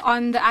tilted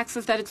on the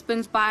axis that it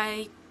spins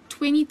by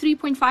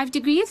 23.5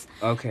 degrees.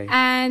 Okay.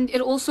 And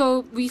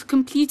we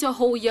complete a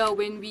whole year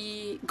when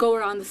we go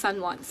around the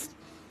sun once.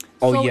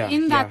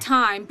 In that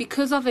time,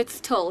 because of its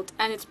tilt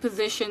and its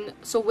position,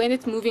 so when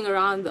it's moving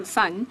around the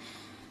sun,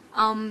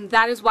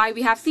 that is why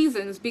we have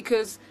seasons,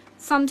 because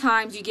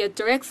sometimes you get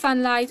direct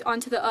sunlight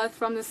onto the Earth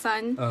from the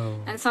sun,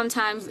 and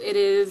sometimes it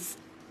is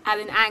at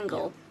an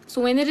angle.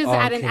 So when it is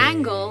at an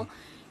angle,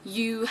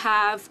 you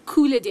have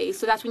cooler days.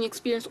 So that's when you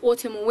experience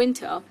autumn or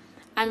winter.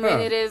 And when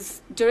it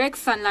is direct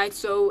sunlight,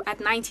 so at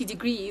 90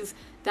 degrees,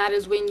 that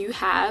is when you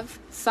have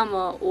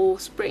summer or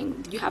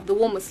spring. You have the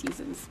warmer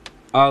seasons.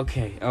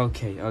 Okay.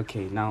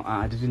 Now,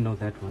 I didn't know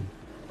that one.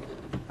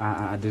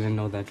 I didn't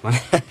know that one.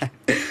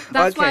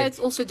 That's why it's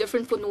also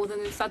different for northern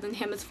and southern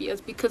hemispheres,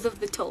 because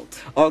of the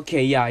tilt.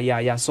 Okay,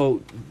 yeah.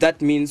 So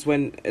that means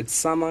when it's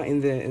summer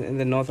in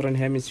the northern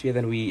hemisphere,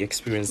 then we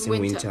experience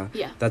winter.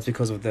 Yeah. That's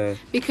because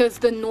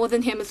the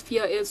northern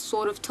hemisphere is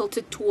sort of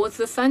tilted towards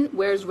the sun,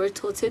 whereas we're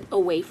tilted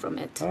away from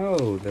it.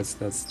 Oh,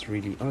 that's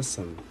really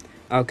awesome.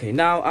 Okay,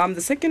 now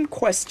the second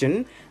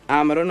question.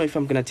 I don't know if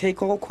I'm gonna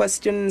take all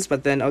questions,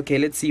 but then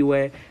let's see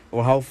where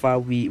or how far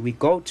we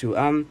go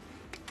to.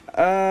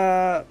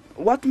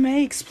 What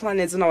makes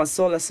planets in our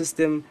solar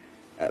system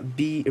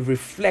be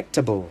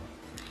reflectable?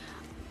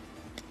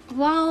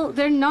 Well,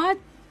 they're not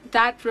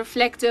that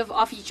reflective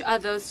of each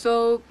other.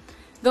 So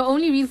the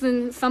only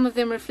reason some of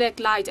them reflect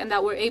light and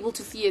that we're able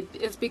to see it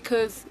is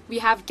because we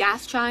have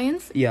gas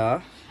giants.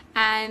 Yeah.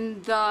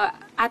 And the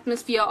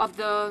atmosphere of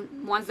the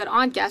ones that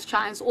aren't gas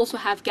giants also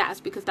have gas,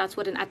 because that's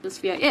what an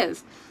atmosphere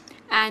is.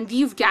 And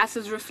these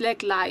gases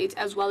reflect light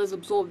as well as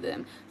absorb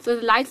them. So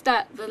the light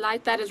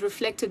that is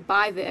reflected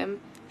by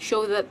them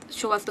show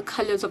us the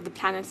colors of the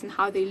planets and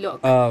how they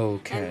look.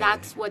 Okay. And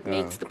that's what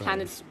makes the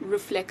planets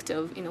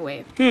reflective in a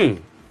way.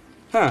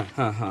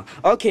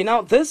 Okay,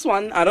 now this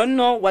one, I don't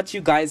know what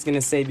you guys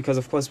gonna say, because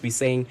of course we're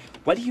saying,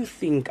 what do you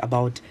think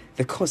about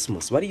the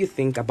cosmos? What do you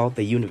think about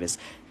the universe?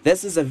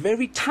 This is a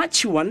very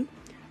touchy one.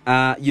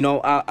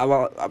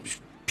 Our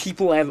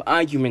people have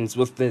arguments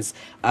with this.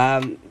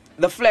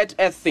 The flat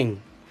earth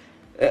thing.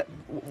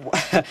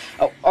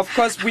 Of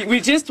course,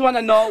 we just want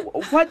to know,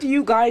 what do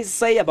you guys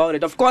say about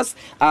it? Of course,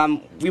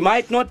 we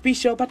might not be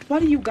sure, but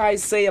what do you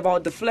guys say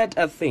about the flat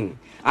earth thing?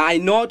 I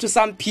know to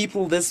some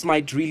people this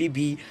might really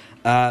be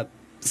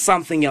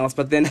something else,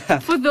 but then...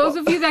 For those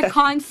of you that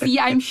can't see,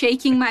 I'm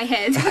shaking my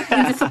head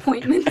in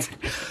disappointment.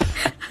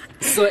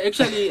 So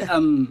actually,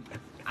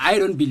 I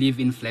don't believe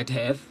in flat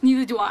earth.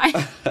 Neither do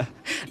I.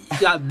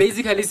 Yeah,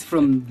 basically it's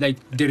from like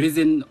the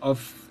reason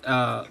of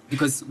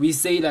because we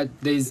say that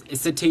there's a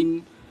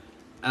certain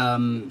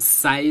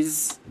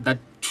size that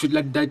should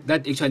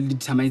that actually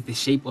determines the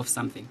shape of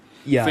something.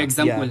 Yeah. For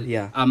example,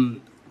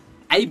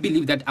 I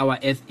believe that our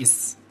Earth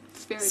is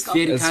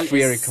spherical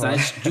as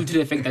such, due to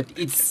the fact that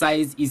its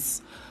size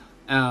is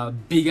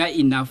bigger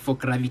enough for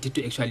gravity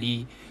to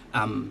actually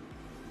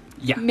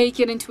make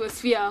it into a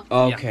sphere.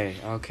 Okay.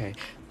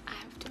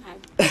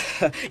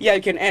 Yeah,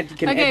 you can add.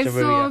 Okay,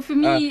 so for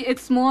me,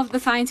 it's more of the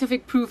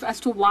scientific proof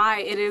as to why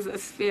it is a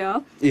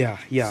sphere. Yeah.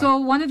 So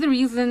one of the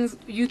reasons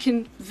you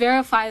can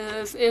verify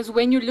this is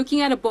when you're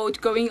looking at a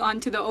boat going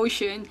onto the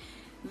ocean,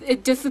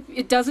 it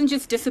doesn't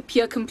just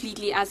disappear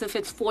completely as if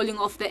it's falling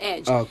off the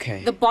edge.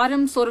 Okay. The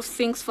bottom sort of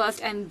sinks first,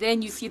 and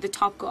then you see the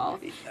top go off.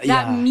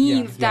 That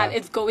means that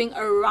it's going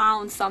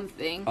around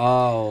something.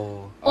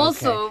 Oh. Okay.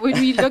 Also, when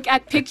we look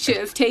at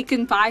pictures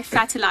taken by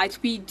satellites,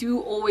 we do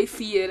always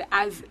see it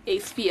as a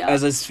sphere.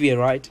 As a sphere,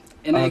 right?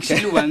 And I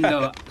actually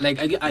wonder, like,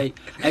 I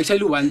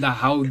actually wonder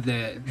how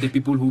the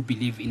people who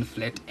believe in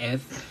flat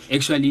Earth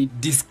actually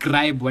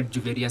describe what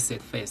Juveria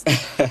said first,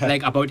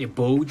 like about a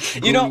boat.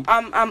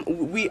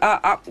 We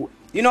are.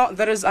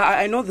 There is.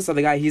 I know this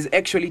other guy. He's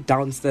actually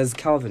downstairs,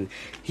 Calvin.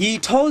 He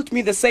told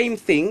me the same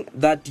thing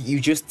that you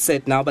just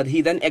said now, but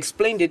he then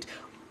explained it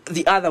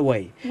the other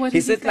way.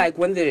 He said like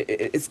when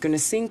it's gonna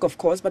sink, of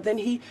course, but then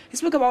he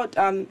spoke about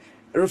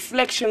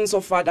reflections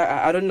of what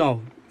I don't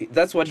know.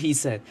 That's what he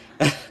said.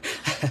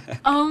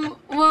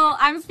 Well,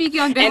 I'm speaking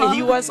on behalf. And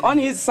he was on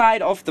his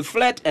side of the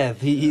flat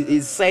Earth.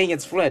 He's saying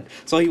it's flat.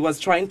 So he was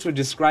trying to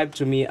describe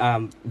to me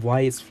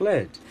why it's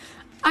flat.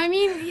 I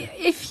mean,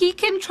 if he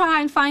can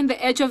try and find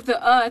the edge of the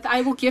Earth,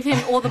 I will give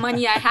him all the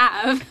money I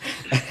have.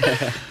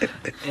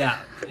 Yeah.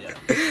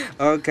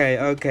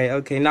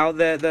 Okay. Now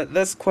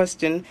this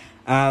question,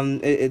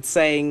 it's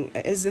saying,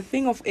 is the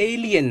thing of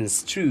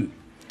aliens true?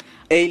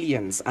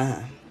 Aliens.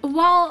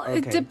 Well, Okay.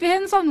 it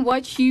depends on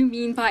what you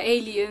mean by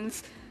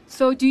aliens.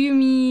 So do you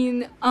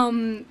mean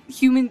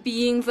human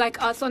beings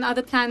like us on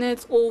other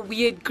planets, or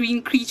weird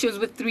green creatures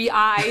with 3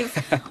 eyes?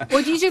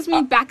 Or do you just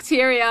mean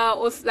bacteria,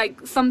 or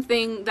like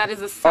something that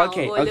is a cell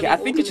or a living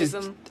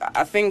organism?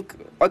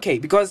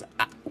 Because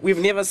we've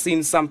never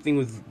seen something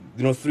with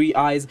 3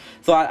 eyes.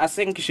 So I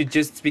think you should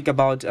just speak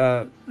about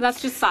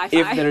that's just sci-fi.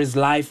 if there is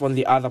life on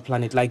the other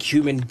planet, like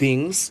human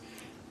beings.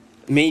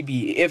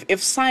 Maybe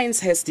if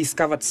science has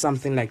discovered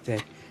something like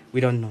that, we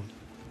don't know.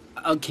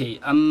 Okay.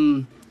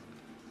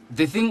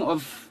 The thing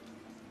of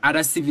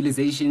other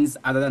civilizations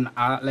other than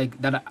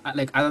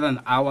other than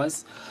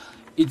ours,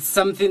 it's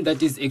something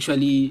that is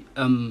actually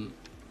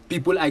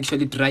people are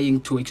actually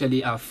trying to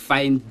actually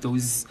find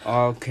those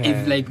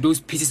those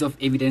pieces of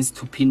evidence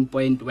to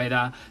pinpoint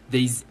whether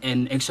there is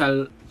an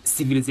actual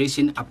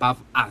civilization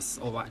above us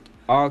or what.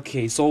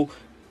 Okay, so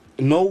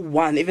no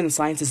one, even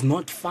science, has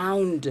not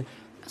found.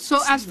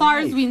 So as far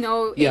as we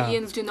know,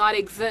 aliens do not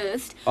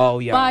exist.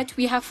 But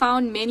we have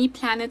found many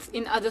planets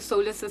in other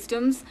solar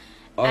systems.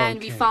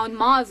 And we found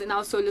Mars in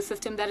our solar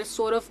system that is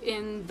sort of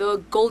in the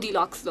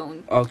Goldilocks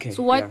zone.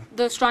 So what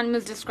the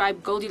astronomers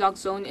describe Goldilocks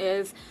zone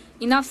is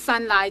enough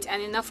sunlight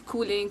and enough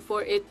cooling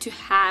for it to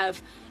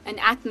have an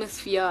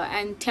atmosphere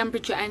and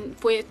temperature, and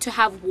for it to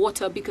have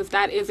water, because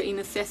that is a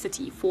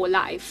necessity for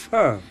life.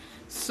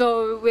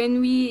 So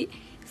when we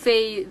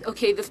say,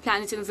 okay, this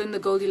planet is in the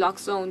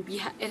Goldilocks zone,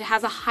 it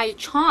has a high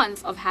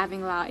chance of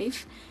having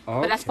life.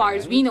 But as far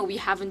as we know, we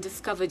haven't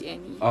discovered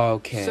any.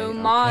 So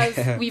Mars,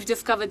 we've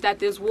discovered that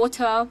there's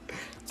water.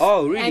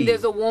 Oh, really? And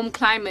there's a warm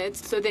climate.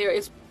 So there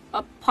is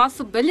a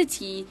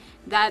possibility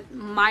that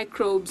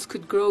microbes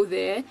could grow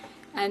there.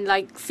 And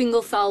like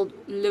single-celled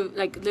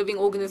living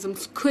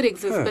organisms could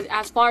exist. But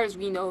as far as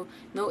we know,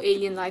 no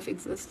alien life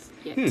exists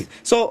yet.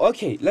 So,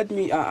 okay, let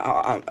me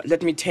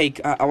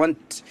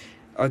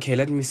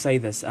say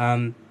this.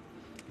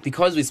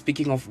 Because we're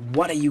speaking of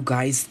what are you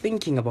guys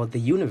thinking about the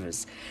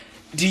universe?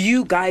 Do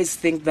you guys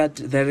think that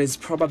there is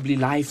probably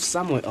life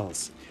somewhere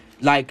else?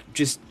 Like,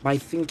 just by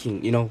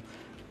thinking,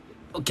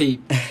 Okay,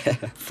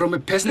 from a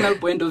personal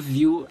point of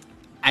view,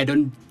 I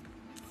don't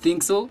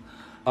think so.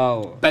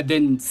 But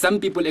then some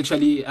people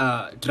actually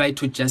try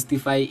to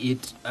justify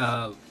it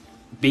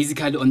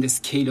basically on the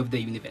scale of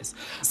the universe.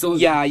 So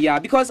yeah,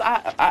 because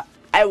I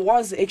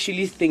was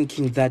actually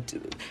thinking that,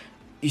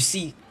 you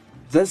see,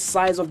 the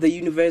size of the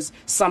universe,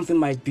 something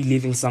might be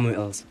living somewhere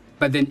else.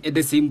 but then at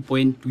the same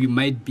point we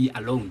might be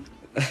alone.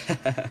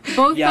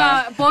 Both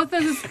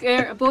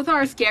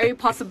are a scary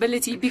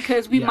possibility,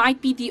 because we might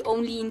be the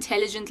only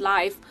intelligent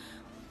life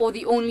or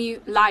the only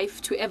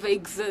life to ever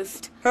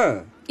exist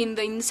in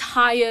the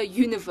entire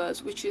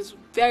universe, which is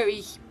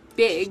very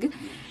big.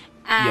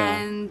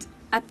 And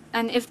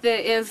if there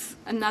is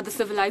another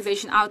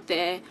civilization out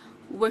there,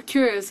 we're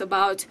curious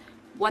about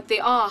what they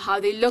are, how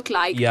they look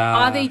like,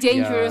 are they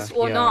dangerous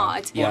or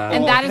not?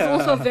 And that is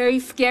also a very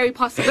scary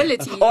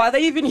possibility. Or are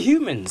they even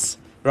humans?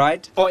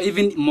 Right? Or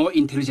even more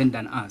intelligent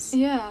than us.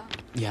 Yeah.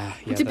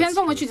 It depends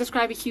on what you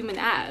describe a human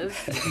as.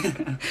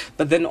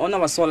 But then on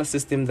our solar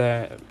system,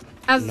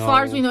 as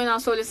far as we know in our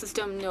solar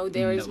system,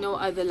 there is no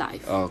other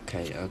life.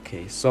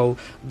 Okay. So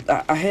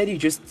I heard you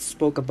just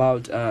spoke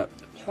about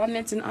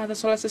planets in other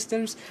solar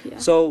systems. Yeah.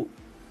 So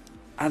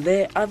are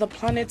there other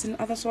planets in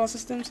other solar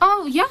systems?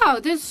 Oh, yeah.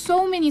 There's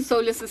so many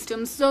solar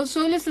systems. So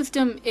solar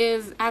system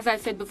is, as I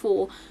said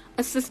before,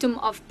 a system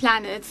of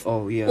planets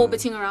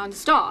orbiting around a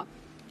star.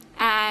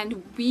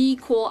 And we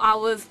call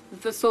ours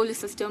the solar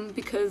system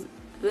because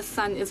the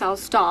sun is our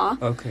star.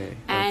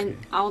 And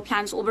our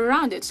planets orbit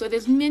around it. So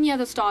there's many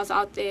other stars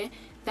out there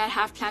that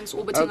have planets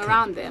orbiting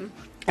around them.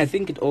 I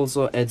think it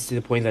also adds to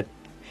the point that,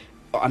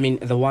 I mean,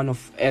 the one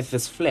of Earth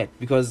is flat,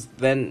 because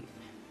then,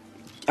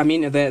 I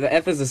mean, the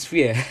Earth is a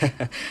sphere.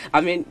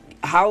 I mean,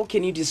 how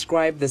can you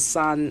describe the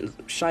sun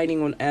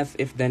shining on Earth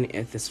if then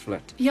Earth is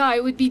flat? Yeah,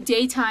 it would be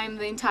daytime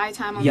the entire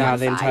time on one side. Yeah,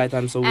 the entire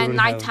time. So and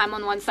nighttime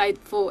on one side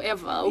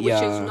forever, which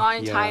is not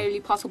entirely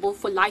possible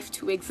for life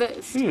to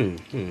exist.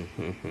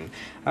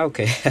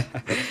 Okay.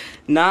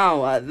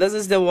 Now, this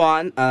is the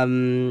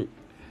one.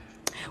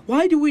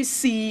 Why do we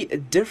see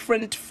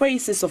different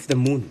phases of the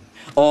moon?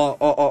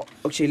 Or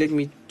actually, let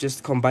me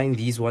just combine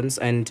these ones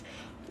and...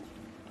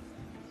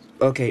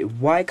 Okay,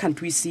 why can't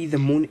we see the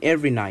moon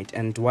every night,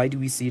 and why do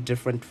we see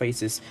different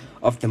phases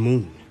of the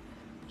moon?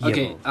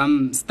 Okay,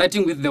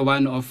 starting with the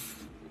one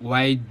of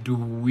why do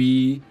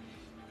we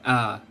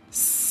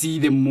see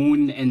the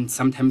moon and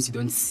sometimes you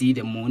don't see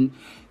the moon,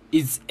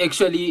 it's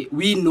actually,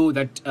 we know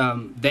that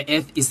the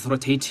Earth is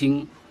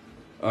rotating.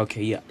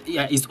 Okay,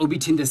 it's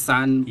orbiting the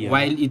sun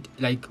while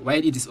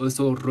it is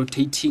also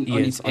rotating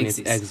on its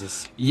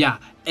axis. Yeah,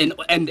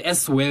 and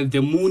as well,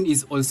 the moon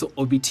is also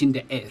orbiting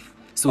the Earth.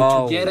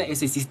 So together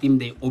as a system,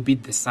 they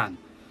orbit the sun.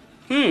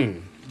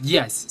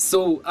 Yes.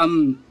 So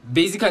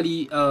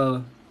basically,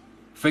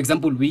 for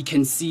example, we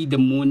can see the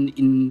moon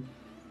in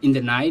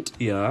the night.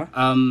 Yeah.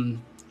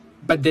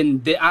 But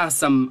then there are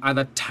some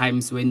other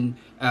times when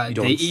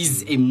there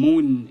is a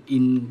moon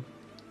in,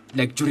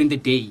 like, during the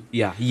day.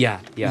 Yeah.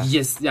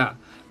 Yes. Yeah.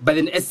 But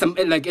then at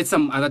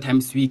some other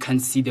times we can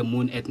see the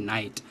moon at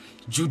night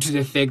due to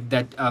the fact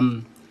that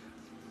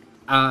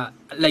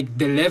like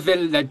the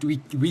level that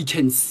we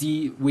can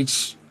see,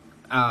 which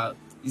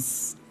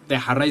is the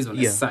horizon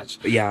as such.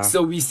 Yeah.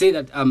 So we say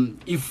that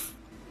if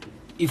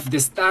the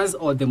stars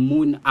or the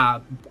moon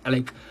are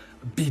like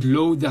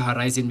below the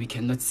horizon, we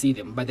cannot see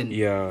them. But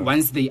then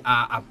once they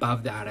are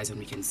above the horizon,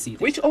 we can see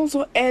them. Which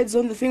also adds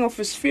on the thing of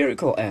a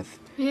spherical Earth.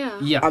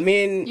 Yeah. I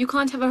mean, you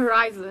can't have a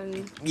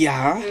horizon.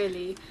 Yeah.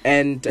 Really.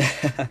 And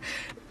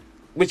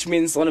which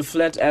means on a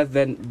flat Earth,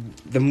 then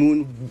the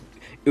moon,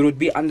 it would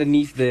be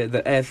underneath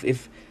the Earth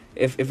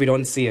if we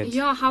don't see it.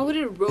 Yeah, how would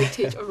it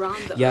rotate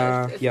around the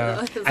Earth? The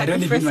Earth is I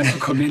don't even want to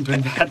comment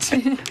on that.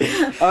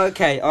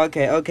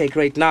 Okay,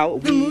 great. Now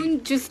the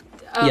moon just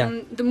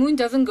the moon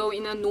doesn't go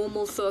in a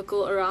normal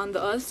circle around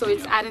the Earth, so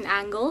it's at an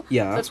angle.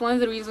 Yeah. That's one of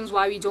the reasons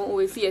why we don't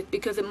always see it,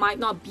 because it might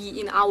not be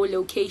in our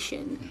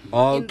location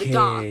in the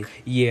dark.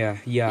 Yeah.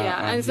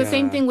 And it's the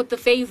same thing with the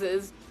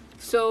phases.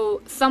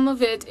 So some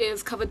of it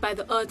is covered by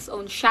the Earth's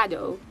own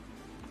shadow.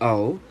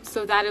 Oh.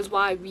 So that is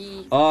why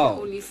we can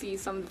only see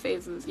some of the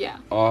phases. Yeah.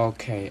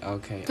 Okay.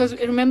 Because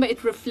remember,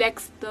 it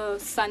reflects the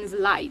sun's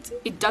light.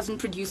 It doesn't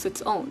produce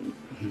its own.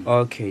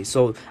 Okay,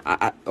 so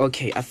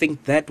I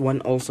think that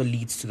one also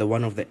leads to the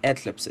one of the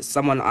eclipses.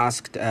 Someone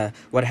asked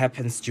what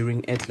happens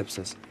during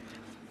eclipses.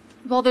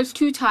 Well, there's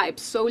two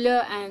types,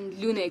 solar and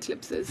lunar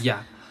eclipses.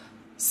 Yeah.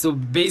 So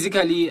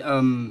basically,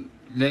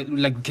 like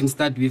we can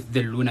start with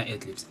the lunar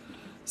eclipse.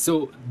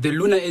 So the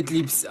lunar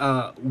eclipse,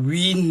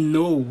 we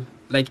know,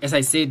 like as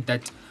I said,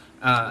 that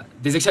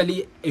there's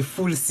actually a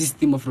full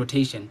system of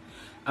rotation.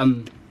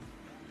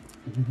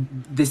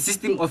 The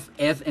system of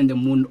Earth and the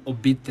moon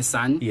orbit the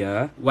sun.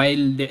 Yeah. While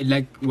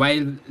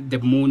the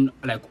moon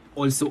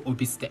also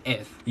orbits the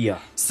Earth. Yeah.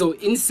 So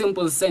in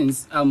simple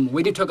sense,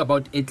 when you talk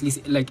about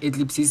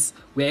eclipses,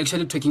 we're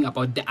actually talking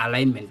about the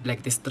alignment,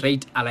 like the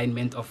straight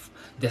alignment of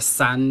the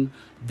sun,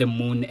 the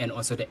moon, and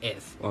also the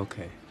Earth.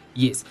 Okay.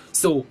 Yes.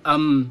 So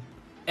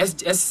as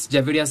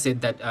Javeria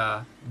said,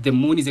 that the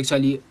moon is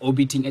actually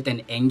orbiting at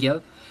an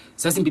angle.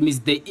 So simply means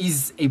there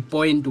is a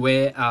point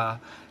where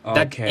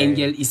that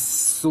angle is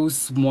so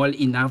small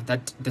enough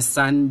that the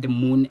sun, the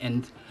moon,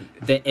 and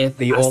the Earth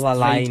they all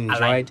aligned,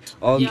 right?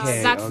 Okay.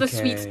 Yeah, that's the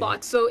sweet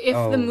spot. So if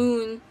the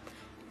moon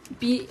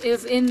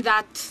is in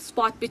that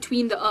spot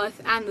between the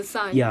Earth and the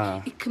Sun,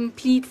 it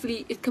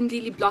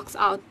completely blocks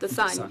out the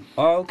sun.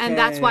 Okay. And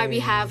that's why we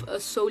have a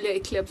solar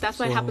eclipse. That's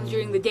why it happens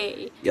during the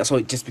day. Yeah, so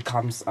it just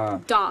becomes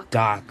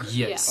dark.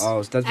 Yes. Yeah.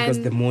 Oh, so that's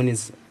because the moon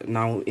is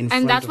now in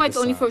front and that's of why the it's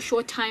only sun. for a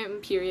short time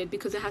period,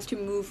 because it has to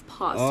move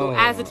past. So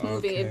as it's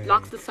moving, it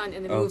blocks the sun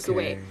and then moves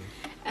away.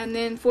 And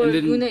then for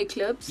lunar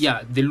eclipse,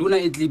 the lunar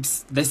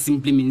eclipse, that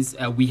simply means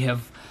we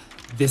have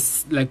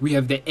this, like we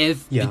have the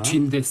Earth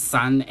between the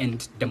sun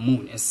and the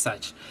moon as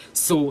such.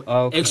 So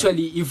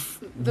actually, if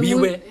the we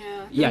moon, were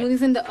the moon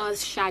is in the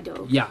Earth's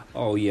shadow.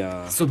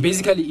 So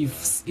basically,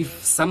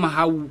 if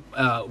somehow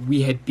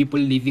we had people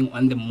living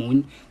on the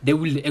moon, they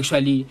will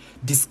actually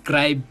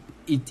describe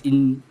it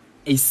in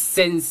a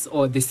sense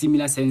or the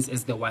similar sense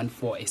as the one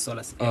for a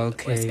solar system.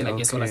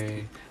 A solar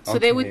system. So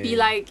they would be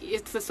like,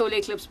 it's a solar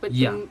eclipse, but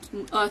the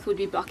Earth would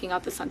be blocking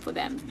out the sun for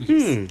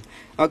them.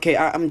 Okay,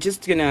 I'm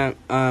just gonna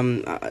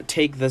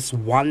take this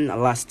one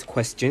last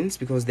questions,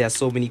 because there are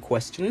so many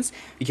questions.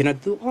 We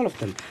cannot do all of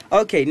them.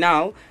 Okay,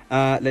 now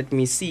let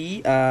me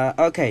see.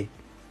 Okay.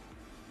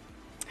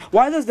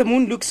 Why does the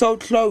moon look so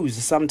close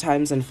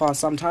sometimes and far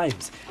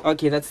sometimes?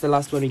 Okay, that's the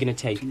last one we're gonna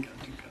take.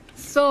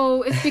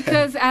 So it's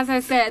because, as I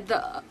said,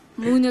 the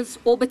moon is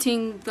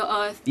orbiting the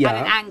Earth at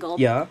an angle.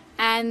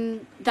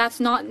 And that's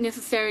not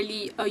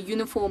necessarily a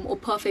uniform or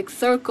perfect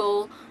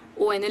circle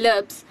or an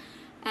ellipse.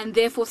 And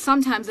therefore,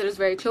 sometimes it is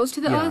very close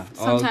to the Earth,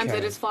 sometimes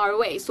it is far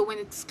away. So when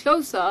it's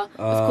closer,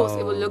 of course,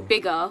 it will look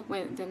bigger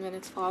than when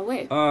it's far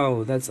away.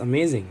 Oh, that's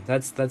amazing.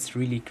 That's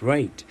really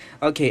great.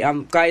 Okay,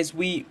 guys,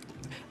 we...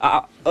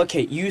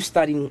 okay, you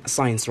studying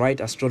science, right?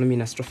 Astronomy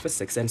and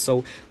astrophysics. And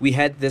so we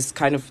had this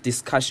kind of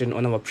discussion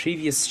on our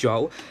previous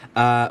show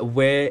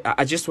where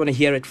I just want to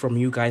hear it from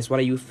you guys. What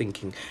are you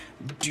thinking?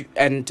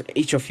 And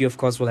each of you, of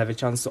course, will have a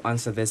chance to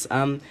answer this.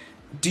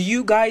 Do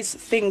you guys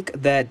think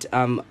that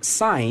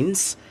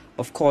science,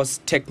 of course,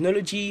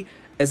 technology,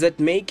 is it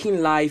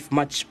making life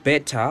much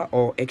better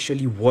or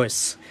actually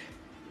worse?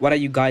 What are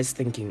you guys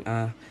thinking?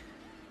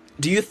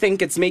 Do you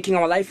think it's making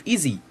our life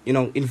easy? You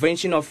know,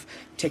 invention of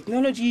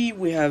technology,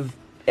 we have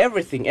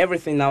everything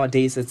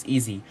nowadays, it's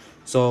easy.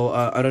 So,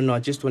 I don't know, I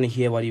just want to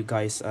hear what you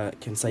guys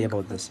can say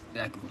about this.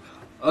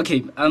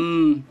 Okay,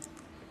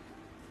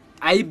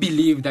 I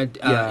believe that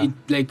it,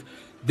 like,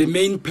 the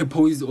main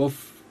purpose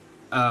of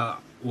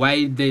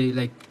why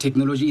the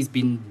technology is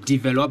being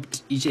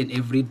developed each and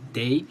every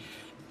day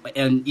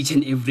and each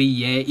and every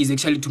year is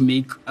actually to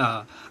make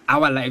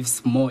our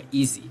lives more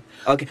easy.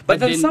 Okay, but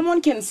then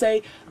someone can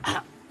say,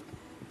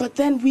 but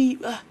then we're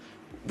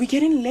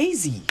getting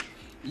lazy.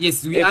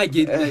 Yes, we are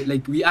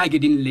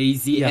getting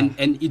lazy,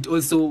 and it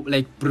also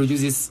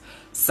produces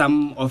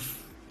some of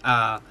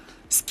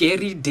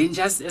scary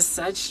dangers as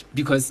such,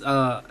 because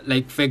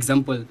for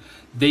example,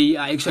 they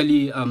are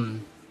actually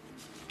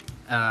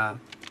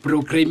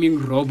programming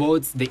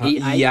robots, the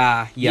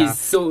AI. Yes,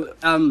 so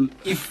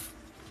if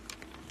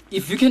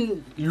you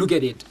can look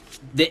at it,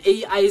 the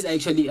AI is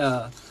actually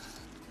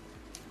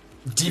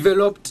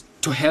developed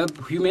to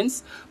help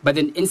humans, but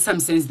then in some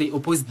sense they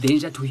oppose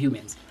danger to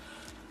humans.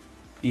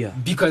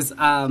 Because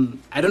I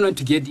don't want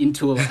to get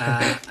into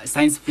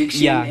science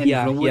fiction and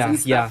robots and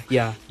stuff.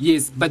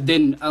 Yes, but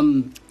then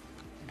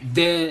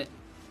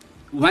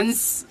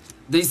once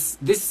there's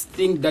this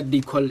thing that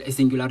they call a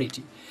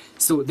singularity.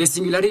 So the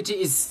singularity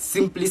is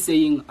simply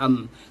saying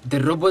the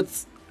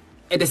robots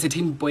at a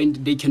certain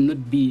point, they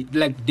cannot be,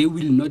 they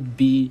will not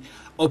be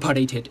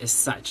operated as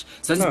such.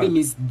 So that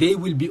means they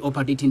will be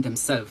operating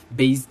themselves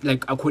based,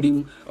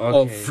 according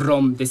or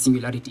from the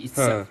singularity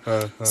itself.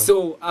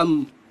 So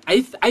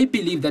I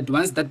believe that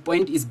once that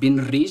point is being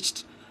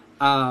reached,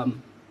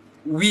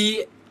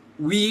 we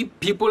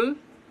people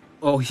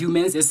or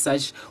humans as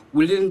such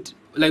we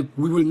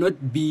will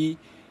not be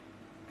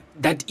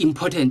that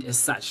important as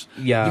such,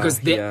 because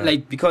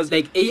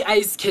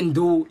AIs can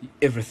do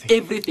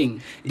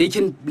everything. They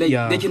can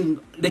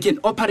they can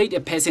operate a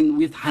person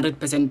with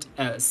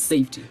 100%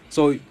 safety.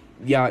 So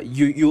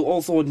you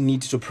also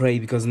need to pray,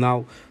 because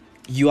now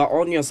you are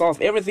on yourself,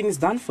 everything is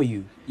done for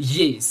you.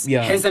 Hence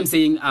I'm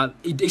saying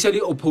it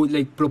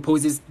actually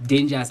proposes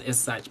dangers as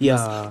such,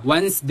 because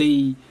once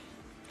they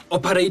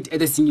operate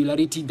at a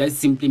singularity, that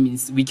simply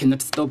means we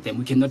cannot stop them,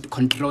 we cannot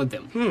control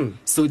them.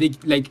 So they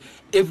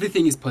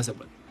everything is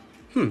possible.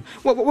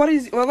 What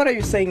are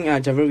you saying,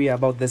 Javeria,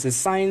 about this? Is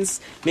science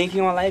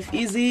making our life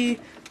easy?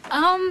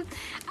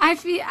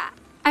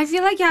 I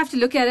feel like you have to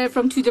look at it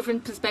from two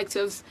different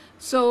perspectives.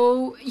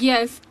 So,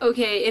 yes,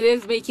 okay, it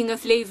is making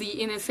us lazy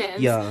in a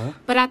sense.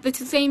 But at the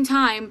same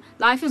time,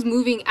 life is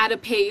moving at a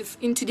pace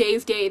in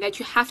today's day that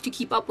you have to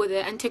keep up with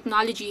it, and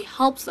technology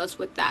helps us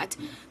with that.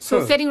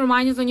 So setting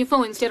reminders on your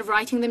phone instead of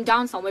writing them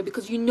down somewhere,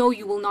 because you know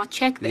you will not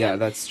check them. Yeah,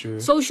 that's true.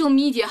 Social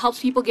media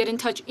helps people get in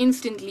touch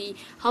instantly,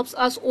 helps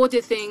us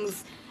order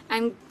things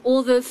and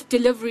all this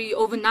delivery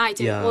overnight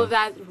and all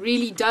that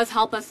really does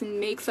help us and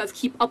makes us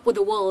keep up with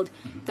the world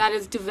that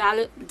is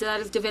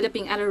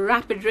developing at a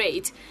rapid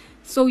rate.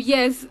 So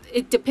yes,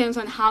 it depends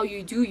on how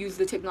you do use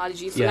the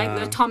technology. So like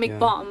the atomic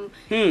bomb,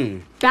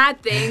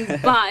 bad thing,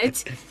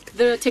 but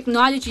the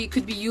technology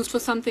could be used for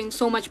something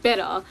so much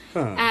better.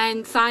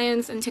 And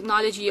science and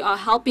technology are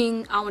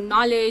helping our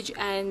knowledge,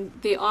 and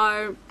they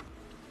are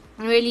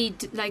really,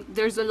 like,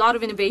 there's a lot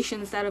of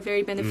innovations that are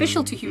very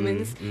beneficial to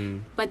humans,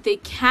 but they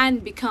can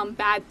become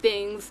bad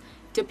things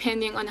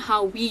depending on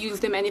how we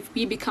use them, and if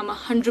we become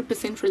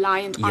 100%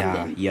 reliant on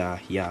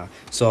them.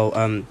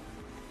 So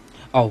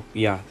oh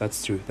yeah,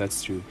 that's true.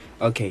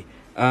 Okay,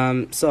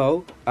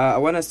 so I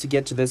want us to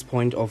get to this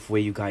point of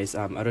where you guys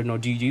I don't know,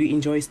 do you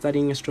enjoy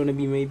studying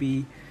astronomy?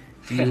 Maybe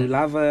do you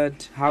love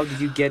it? How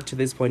did you get to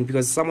this point?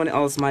 Because someone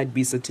else might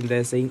be sitting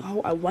there saying,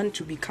 oh, I want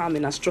to become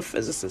an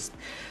astrophysicist.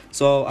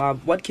 So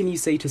what can you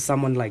say to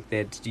someone like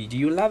that? Do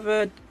you love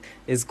it?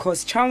 Is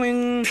course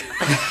chowing?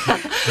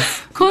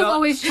 Course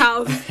always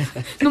chows,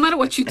 no matter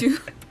what you do.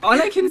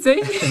 All I can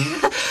say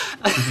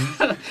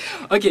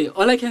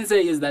all I can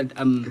say is that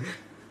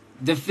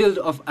the field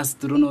of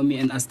astronomy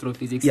and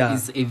astrophysics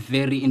is a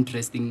very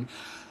interesting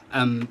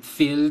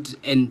field,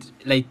 and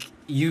like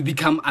you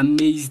become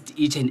amazed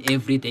each and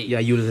every day. Yeah,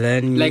 you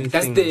learn new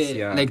that's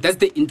things. That's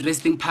the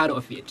interesting part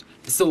of it.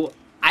 So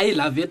I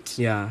love it.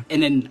 Yeah,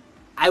 and then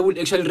I would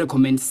actually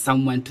recommend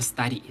someone to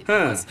study it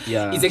because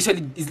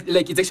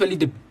it's actually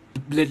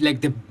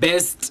the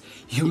best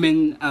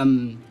human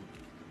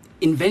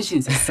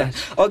inventions as such.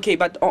 Okay,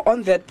 but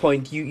on that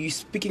point, you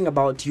speaking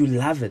about you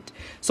love it.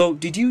 So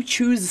did you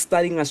choose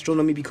studying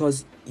astronomy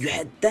because you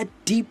had that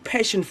deep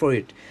passion for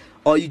it,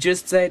 or you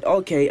just said,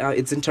 okay,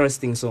 it's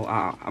interesting, so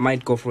I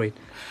might go for it?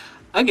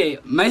 Okay,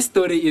 my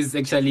story is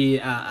actually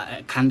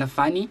kind of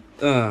funny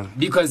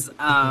because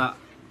I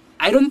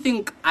don't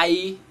think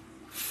I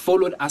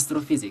followed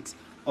astrophysics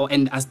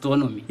and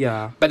astronomy.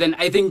 Yeah, but then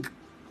I think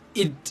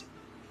it,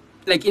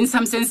 like, in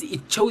some sense,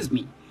 it chose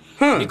me.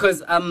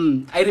 Because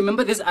I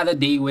remember this other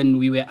day when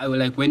we were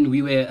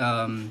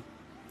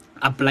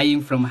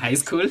applying from high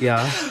school.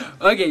 Yeah.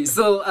 Okay,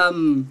 so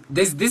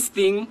there's this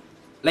thing,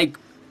 like,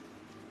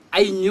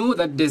 I knew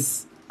that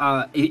there's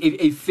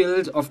a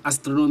field of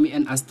astronomy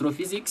and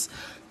astrophysics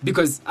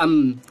because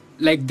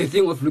like the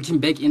thing of looking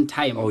back in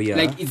time. Oh yeah.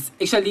 Like, it's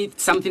actually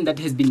something that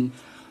has been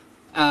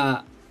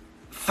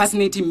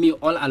fascinating me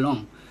all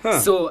along.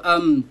 So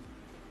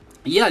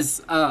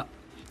yes, I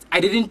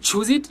didn't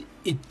choose it.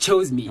 It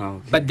chose me.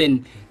 But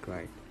then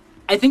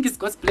I think it's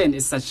God's plan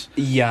as such.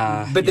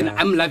 Yeah. But then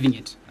I'm loving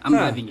it. I'm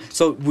loving it.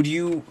 So would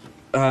you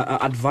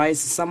advise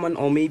someone,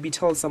 or maybe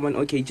tell someone,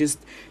 okay, just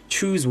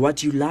choose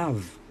what you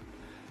love?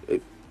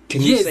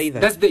 Can you say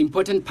that? That's the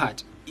important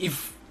part.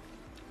 If,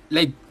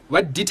 like,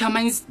 what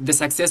determines the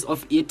success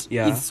of it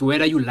is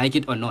whether you like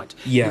it or not.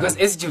 Yeah. Because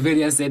as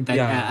Juveria said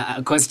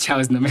that cause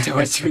chows no matter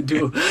what you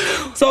do.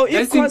 So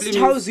if cause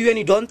chows you and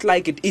you don't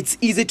like it, it's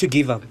easy to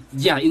give up.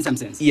 Yeah, in some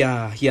sense.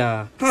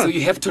 Yeah. So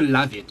you have to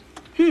love it.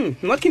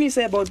 What can you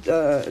say about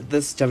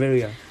this,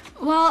 Javeria?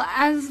 Well,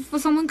 as for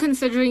someone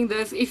considering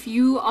this, if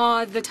you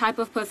are the type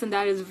of person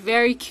that is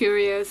very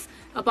curious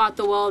about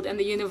the world and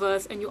the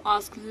universe, and you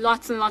ask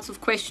lots and lots of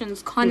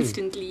questions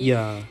constantly,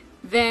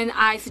 then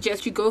I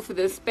suggest you go for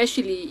this,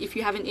 especially if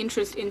you have an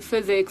interest in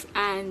physics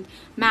and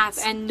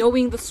math and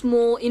knowing the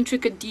small,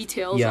 intricate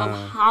details of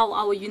how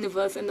our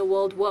universe and the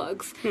world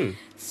works.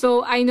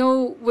 So I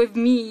know with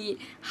me,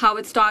 how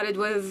it started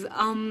was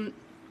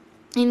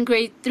in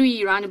grade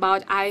 3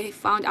 roundabout, I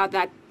found out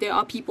that there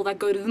are people that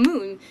go to the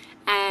moon,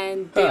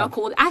 and they are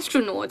called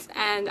astronauts,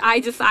 and I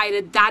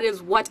decided that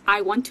is what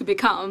I want to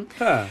become.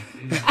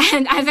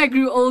 And as I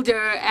grew older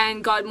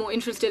and got more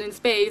interested in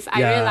space,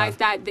 I realized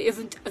that there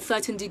isn't a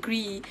certain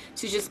degree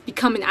to just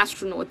become an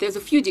astronaut. There's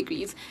a few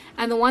degrees,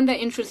 and the one that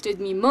interested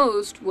me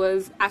most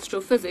was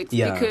astrophysics,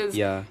 because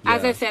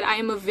as I said, I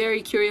am a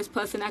very curious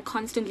person. I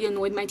constantly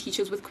annoyed my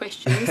teachers with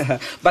questions.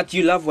 But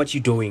you love what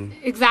you're doing.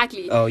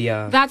 Exactly. Oh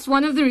yeah, that's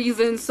one of the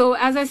reasons. So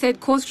as I said,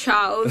 course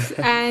Charles,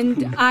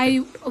 and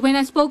when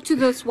I spoke to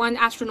this one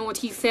astronaut,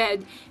 he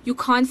said, you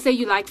can't say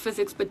you like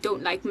physics but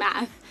don't like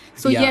math.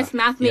 So yes,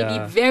 math may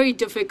be very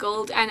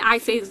difficult, and I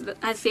say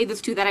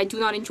this too, that I do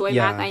not enjoy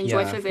math, I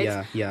enjoy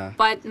physics.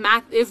 But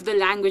math is the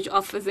language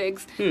of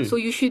physics. So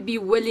you should be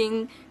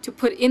willing to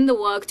put in the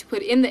work, to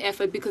put in the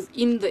effort, because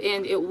in the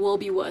end it will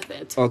be worth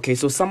it. Okay,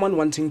 so someone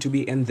wanting to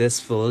be in this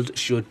field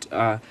should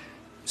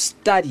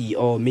study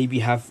or maybe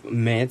have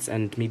maths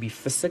and maybe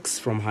physics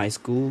from high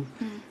school.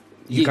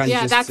 You can't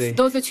just say,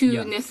 those are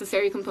two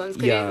necessary components,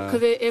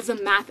 because it is a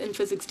math and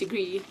physics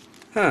degree.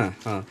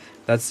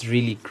 That's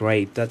really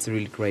great. That's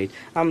really great.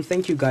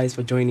 Thank you guys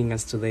for joining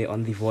us today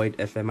on The Void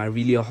FM. I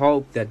really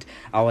hope that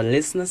our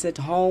listeners at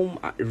home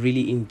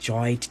really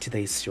enjoyed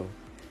today's show.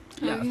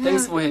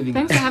 Thanks for having us.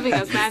 Thanks for having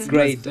us, man.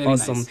 Great,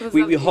 awesome. Nice.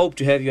 We hope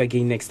to have you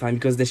again next time,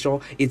 because the show,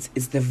 it's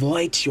The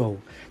Void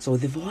Show. So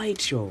The Void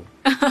Show.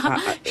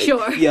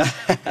 Sure. Yeah.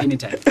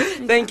 Anytime.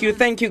 Thank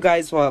you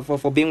guys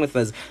for being with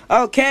us.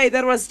 Okay,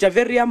 that was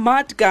Javeria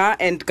Matka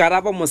and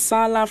Karabo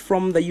Mosala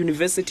from the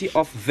University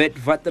of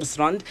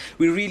Witwatersrand.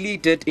 We really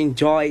did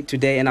enjoy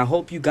today, and I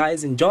hope you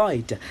guys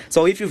enjoyed.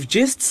 So if you've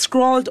just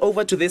scrolled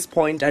over to this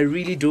point, I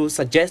really do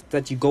suggest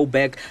that you go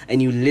back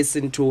and you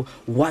listen to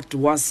what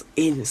was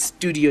in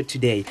studio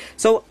today.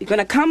 So you're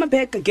gonna come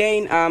back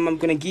again. I'm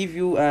gonna give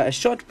you a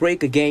short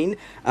break again,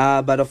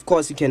 but of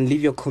course you can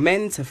leave your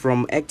comments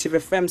from Active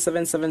FM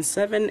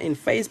 777 in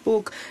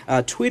Facebook,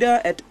 Twitter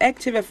at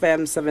Active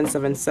FM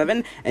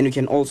 777, and you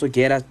can also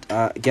get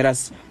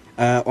us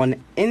on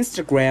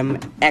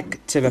Instagram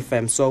Active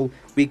FM. So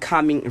we're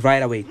coming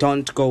right away.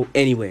 Don't go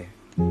anywhere.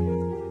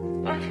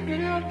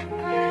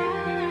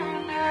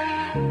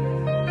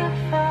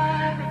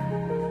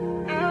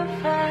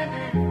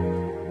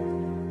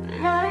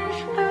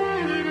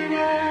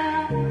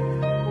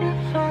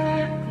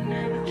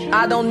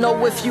 I don't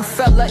know if you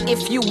fella,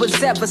 if you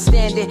was ever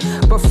standing,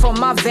 but from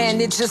my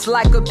vantage, it's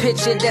like a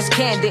picture that's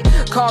candid.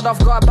 Caught off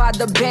guard by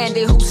the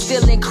bandit who's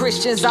stealing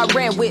Christians I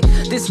ran with.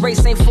 This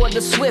race ain't for the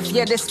swift,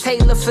 yet it's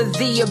tailored for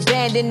the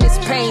abandoned. This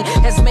pain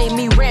has made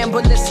me ramble.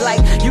 It's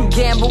like you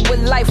gamble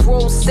with life,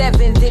 roll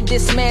 7, then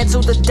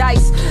dismantle the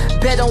dice.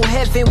 Bet on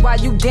heaven while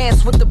you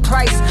dance with the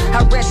price.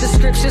 I read the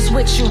scriptures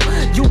with you,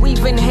 you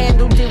even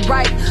handled it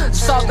right.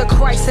 Saw the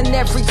Christ in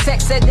every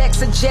text at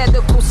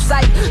exegetical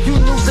sight. You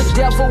knew the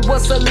devil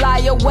was a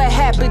liar, what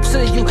happened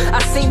to you? I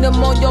seen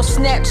them on your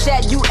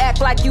Snapchat, you act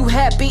like you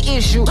happy,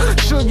 is you?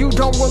 Sure you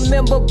don't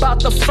remember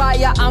about the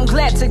fire, I'm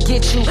glad to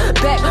get you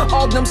back.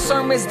 All them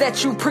sermons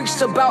that you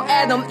preached about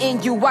Adam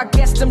in you, I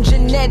guess them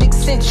genetics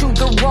sent you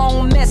the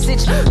wrong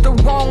message. The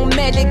wrong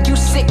medic, you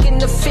sick in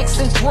the fix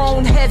and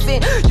thrown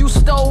heaven. You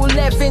stole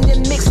heaven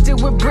and mixed it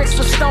with bricks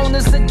for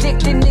stoners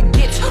addicted. It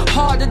gets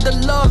harder to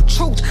love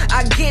truth,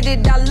 I get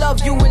it, I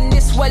love you and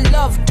this what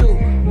love do.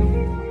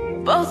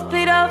 Both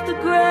feet off the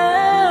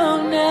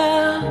ground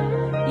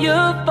now.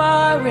 You're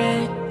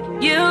foreign,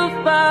 you're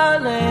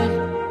falling.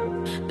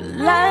 The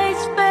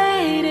lights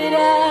faded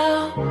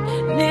out,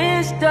 and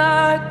it's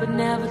dark, but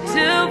never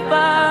too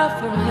far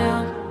from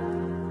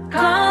him.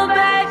 Come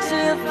back to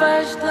your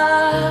first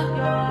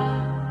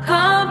love.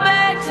 Come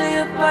back to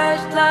your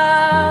first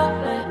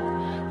love.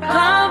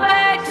 Come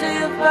back to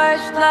your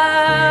first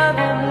love, I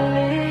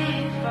believe.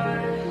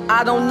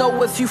 I don't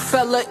know if you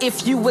fella,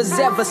 if you was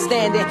ever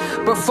standing,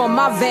 but from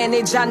my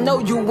vantage, I know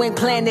you ain't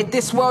planned it.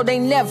 This world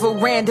ain't never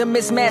random,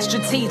 it's mad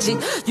strategic.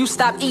 You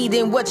stopped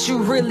eating what you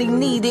really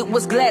needed,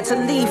 was glad to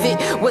leave it.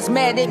 Was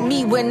mad at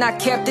me when I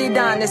kept it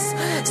honest.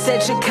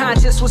 Said your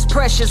conscience was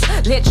precious,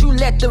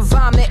 let the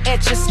vomit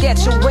at your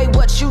sketch away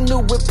what you knew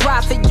with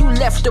profit. You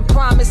left a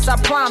promise, I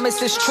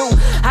promise it's true.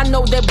 I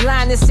know that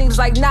blindness seems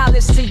like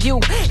knowledge to you.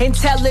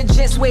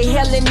 Intelligence with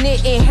hell in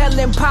it, and hell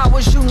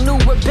empowers you. Knew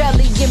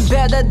rebellion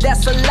better,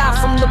 that's a lie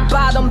from the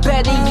bottom.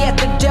 Better yet,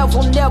 the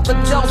devil never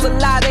tells a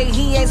lie that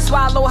he ain't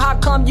swallow. How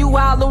come you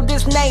hollow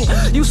this name?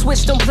 You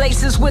switched them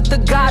places with the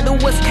God who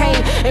was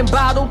Cain, and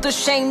bottled the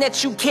shame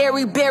that you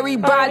carry.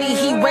 Buried body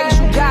he raised.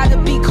 You gotta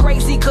be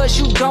crazy cause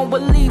you don't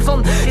believe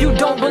him. You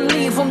don't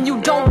believe him, you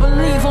don't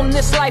believe him.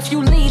 This life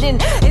you leading,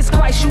 it's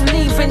Christ you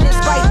leaving.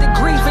 Despite the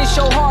grievance,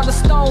 your heart of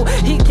stone,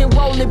 he can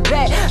roll it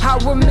back. I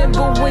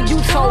remember when you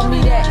told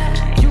me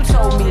that. You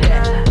told me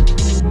that.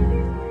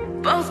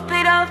 Both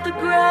feet off the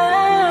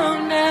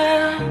ground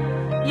now.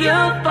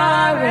 You're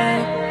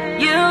foreign,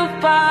 you're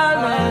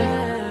falling.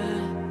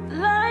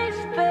 Lights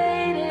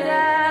faded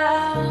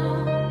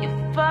out.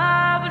 You're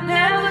far, but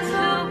never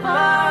too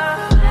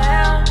far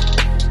now.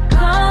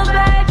 Come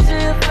back to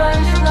your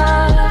first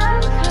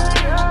love.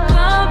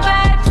 Come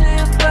back to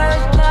your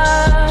first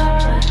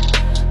love.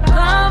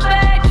 Come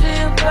back to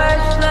your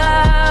first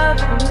love.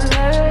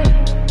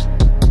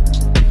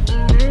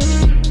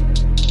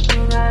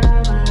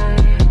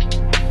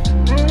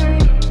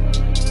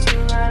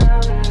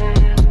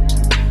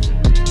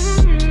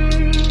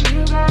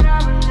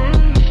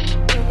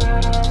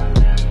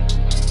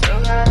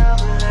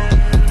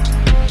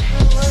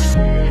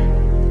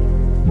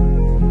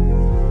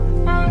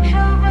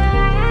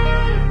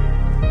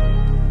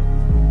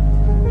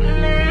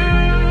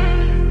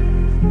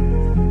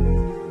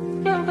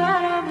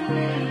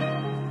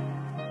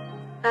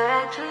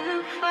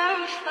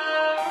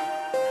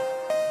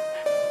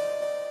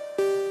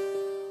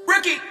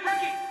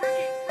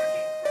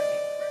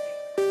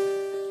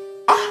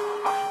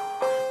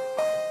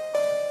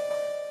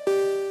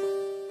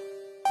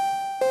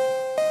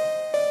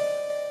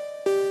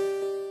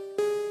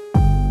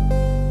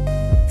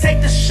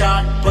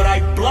 But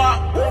I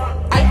blocked.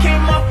 I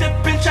came off the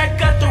bench, I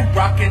got the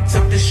rock and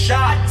took the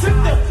shot.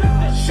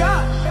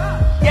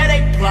 Yeah,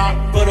 they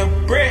blocked for the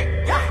brick.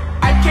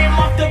 I came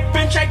off the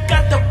bench, I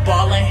got the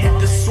ball and hit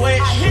the switch.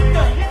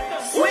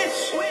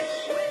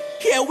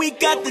 Yeah, we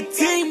got the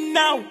team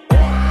now.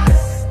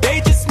 They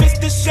just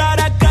missed the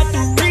shot, I got the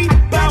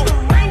rebound.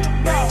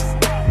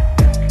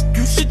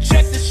 You should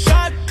check the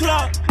shot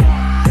clock.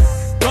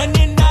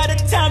 Running out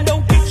of time,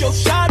 don't get your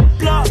shot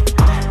blocked.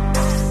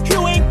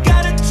 You ain't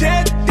gotta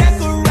check that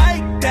could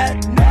write that.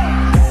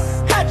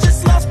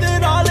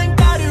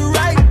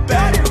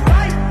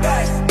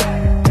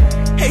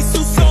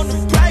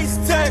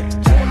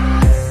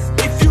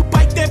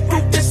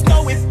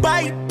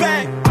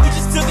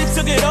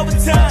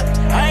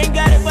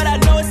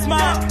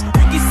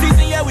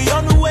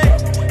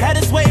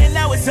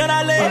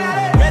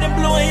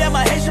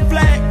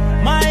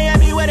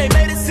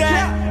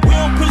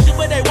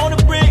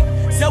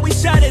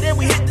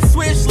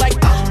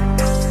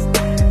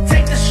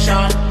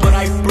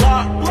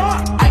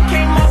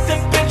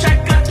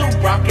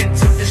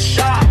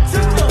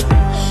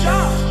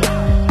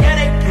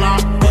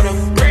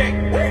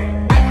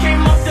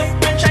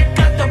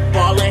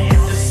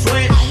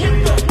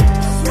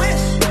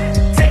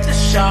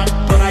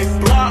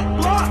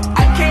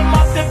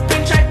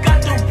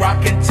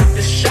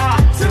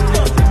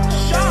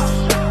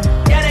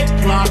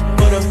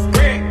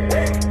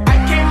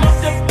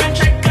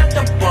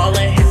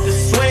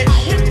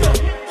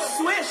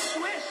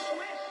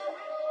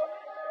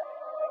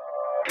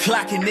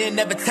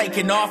 never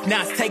taking off,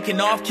 now it's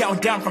taking off,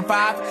 counting down from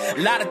 5.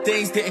 A lot of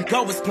things didn't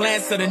go as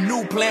planned, so the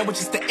new plan,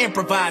 which is to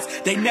improvise.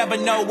 They never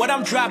know what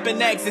I'm dropping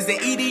next, is it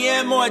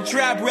EDM or a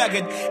trap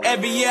record?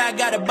 Every year I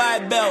gotta buy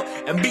a belt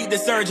and beat the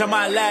surge on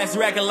my last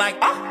record like,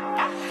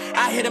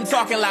 I hear them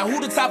talking like,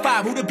 who the top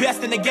 5, who the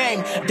best in the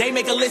game? They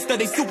make a list of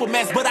these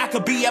supermans, but I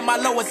could be at my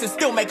lowest and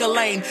still make a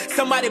lane.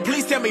 Somebody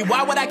please tell me,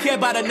 why would I care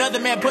about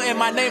another man putting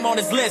my name on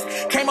his list?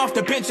 Came off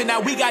the bench and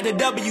now we got the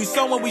W,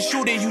 so when we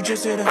shoot it, you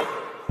just hit up.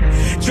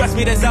 Trust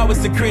me, there's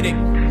always a critic.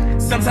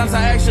 Sometimes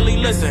I actually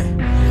listen.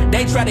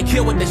 They try to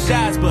kill with the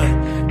shots, but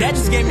that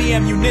just gave me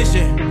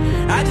ammunition.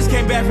 I just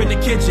came back from the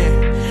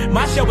kitchen.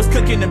 My show was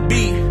cooking the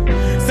beat.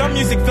 Some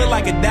music feel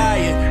like a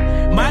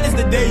diet. Mine is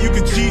the day you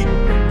could cheat.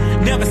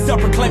 Never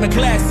self-proclaim a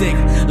classic.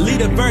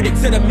 Lead a verdict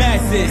to the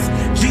masses.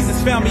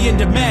 Jesus found me in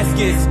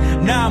Damascus.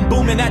 Now I'm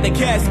booming at the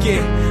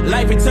casket.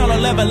 Life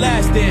eternal,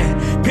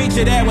 everlasting.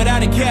 Picture that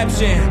without a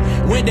caption.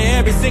 Went to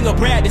every single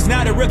practice.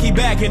 Now the rookie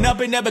backing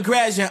up and never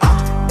crashing.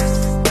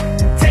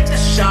 Take the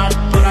shot,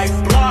 but I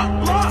block.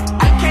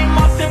 I came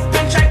off the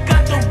bench, I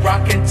got the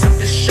rock and took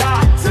the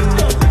shot.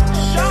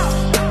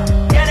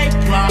 Yeah, they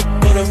block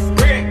with a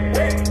brick.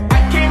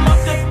 I came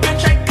off the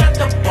bench, I got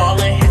the ball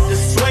and hit the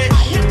switch.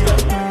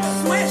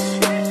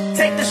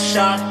 Take the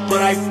shot,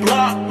 but I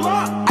block.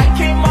 I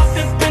came off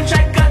the bench,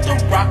 I got the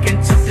rock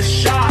and took the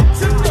shot.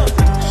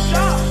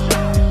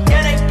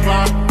 Yeah, they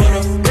block with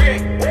a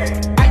brick.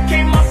 I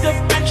came off the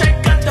bench, I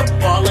got the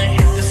ball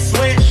and hit the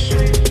switch.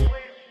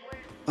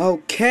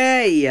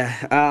 Okay,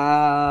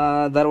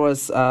 that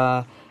was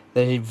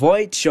the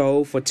Void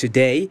Show for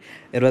today.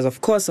 It was,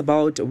 of course,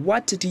 about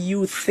what do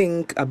you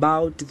think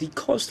about the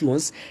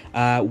cosmos,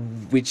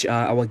 which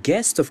our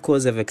guests, of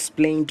course, have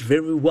explained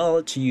very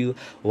well to you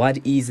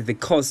what is the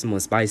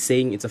cosmos by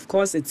saying it's, of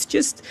course, it's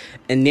just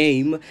a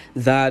name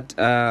that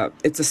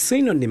it's a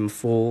synonym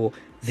for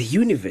the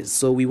universe.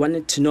 So we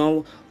wanted to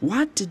know,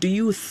 what do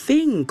you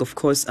think, of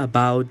course,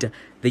 about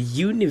the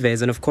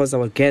universe? And of course,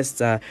 our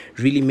guests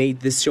really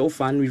made this show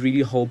fun. We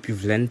really hope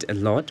you've learned a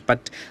lot.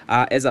 But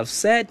as I've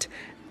said,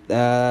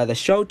 the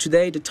show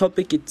today, the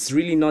topic, it's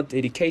really not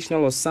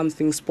educational or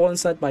something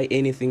sponsored by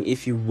anything.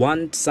 If you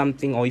want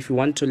something or if you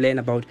want to learn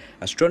about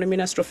astronomy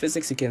and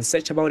astrophysics, you can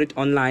search about it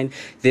online.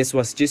 This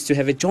was just to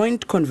have a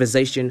joint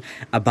conversation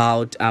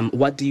about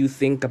what do you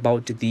think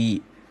about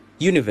the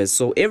universe.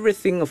 So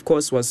everything, of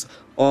course, was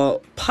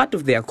part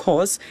of their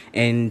course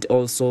and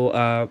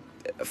also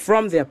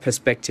from their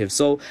perspective.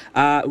 So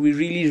we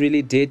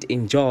really did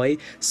enjoy.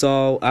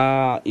 So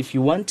if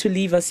you want to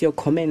leave us your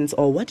comments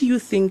or what do you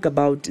think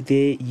about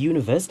the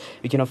universe,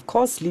 you can of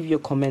course leave your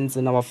comments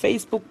in our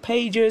Facebook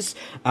pages,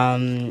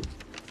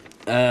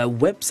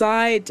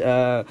 website,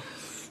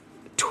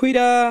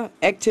 Twitter,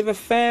 Active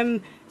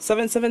FM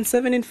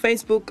 777 in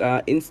Facebook,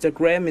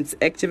 Instagram it's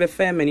Active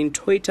FM, and in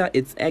Twitter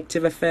it's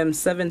Active FM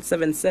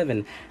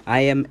 777.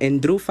 I am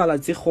Andrew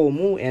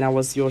Falatsikhomu and I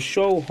was your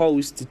show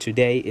host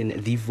today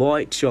in The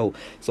Void Show.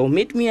 So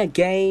meet me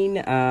again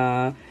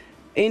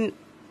in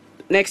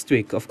next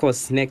week, of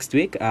course, next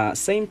week,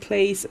 same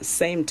place,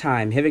 same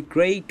time. Have a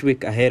great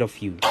week ahead of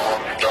you. I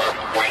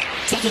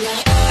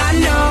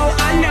know,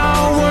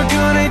 we're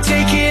gonna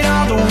take it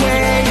all the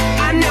way.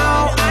 I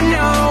know,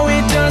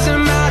 it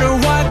doesn't matter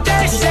what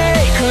they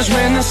say. 'Cause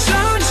when the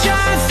sun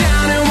shines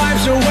down and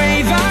wipes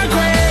away the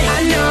gray, I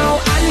know,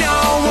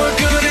 we're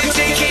gonna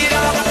take it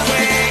all the way.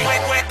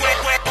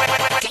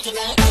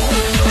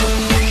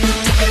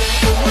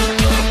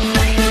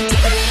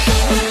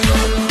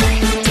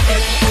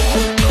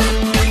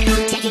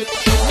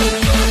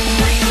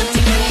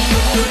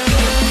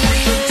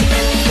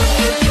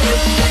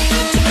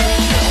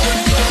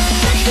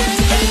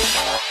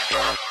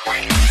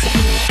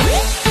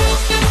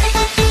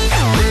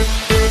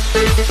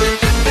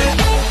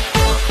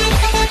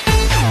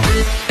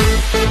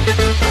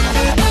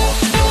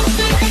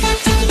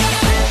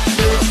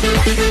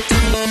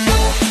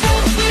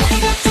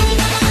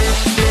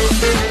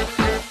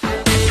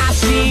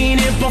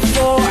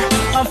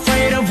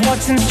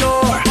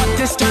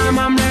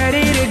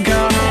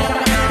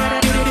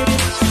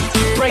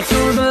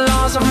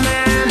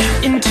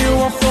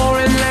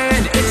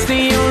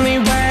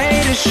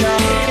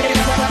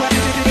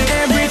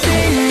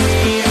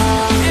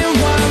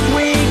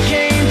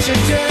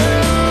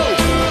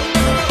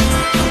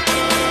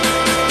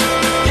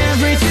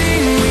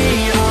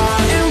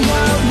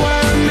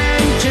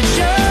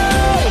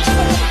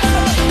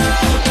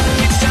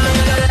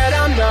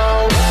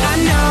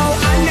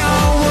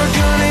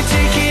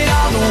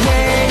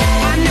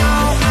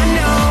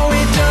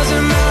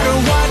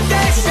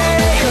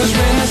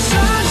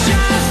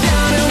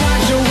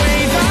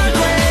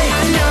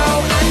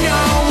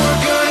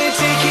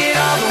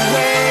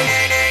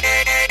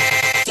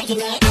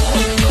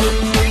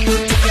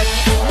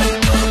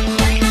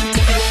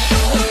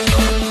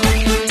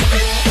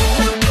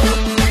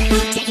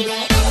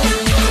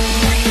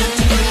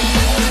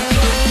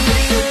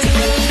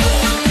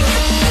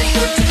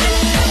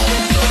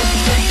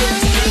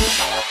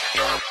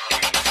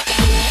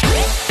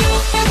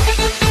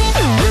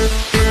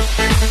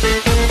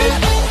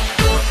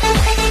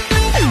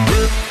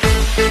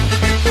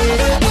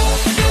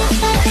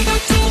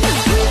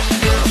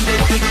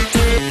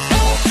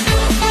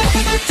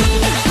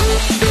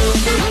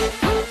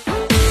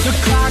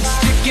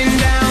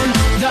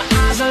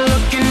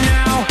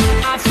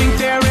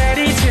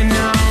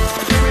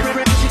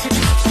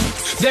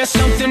 there's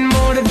something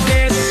more to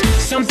this,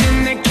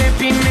 something that can't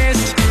be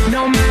missed,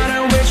 no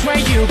matter which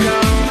way you go.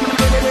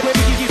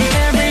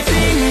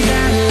 Everything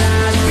that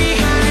lies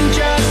behind,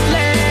 just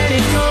let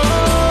it go.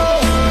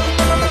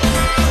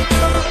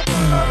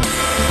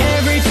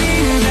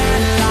 Everything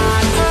that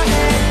lies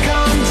ahead,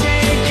 come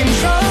take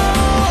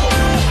control.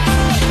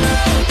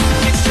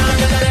 It's time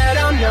to let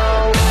them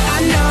know.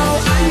 I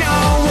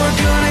know, we're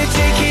gonna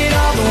take it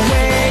all the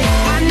way.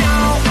 I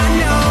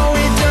know,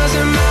 it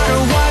doesn't matter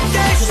what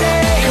they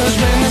say, 'cause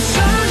when the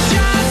sun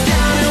shines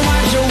down and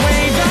wipes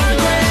away the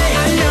gray,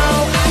 I know,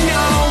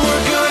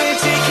 we're gonna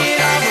take it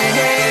all the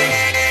way.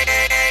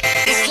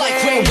 It's like,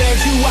 where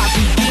do I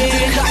begin?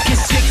 The clock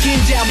is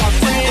ticking down, my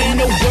friend.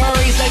 No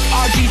worries, like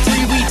RG3,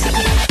 we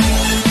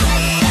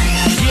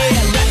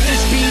yeah, let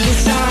this be the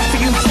sign for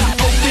you to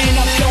open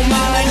up your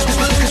minds,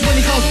 'cause when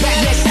he comes back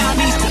next time,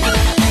 he's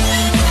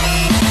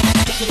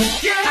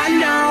I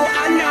know,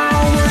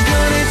 we're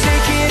gonna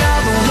take it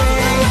all the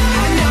way.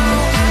 I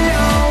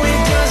know,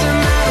 it doesn't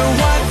matter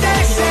what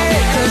they say,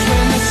 'cause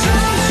when the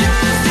sun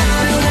shines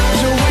down and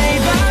wipes away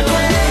the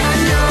gray, I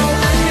know,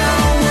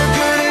 we're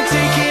gonna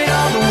take it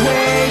all the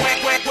way.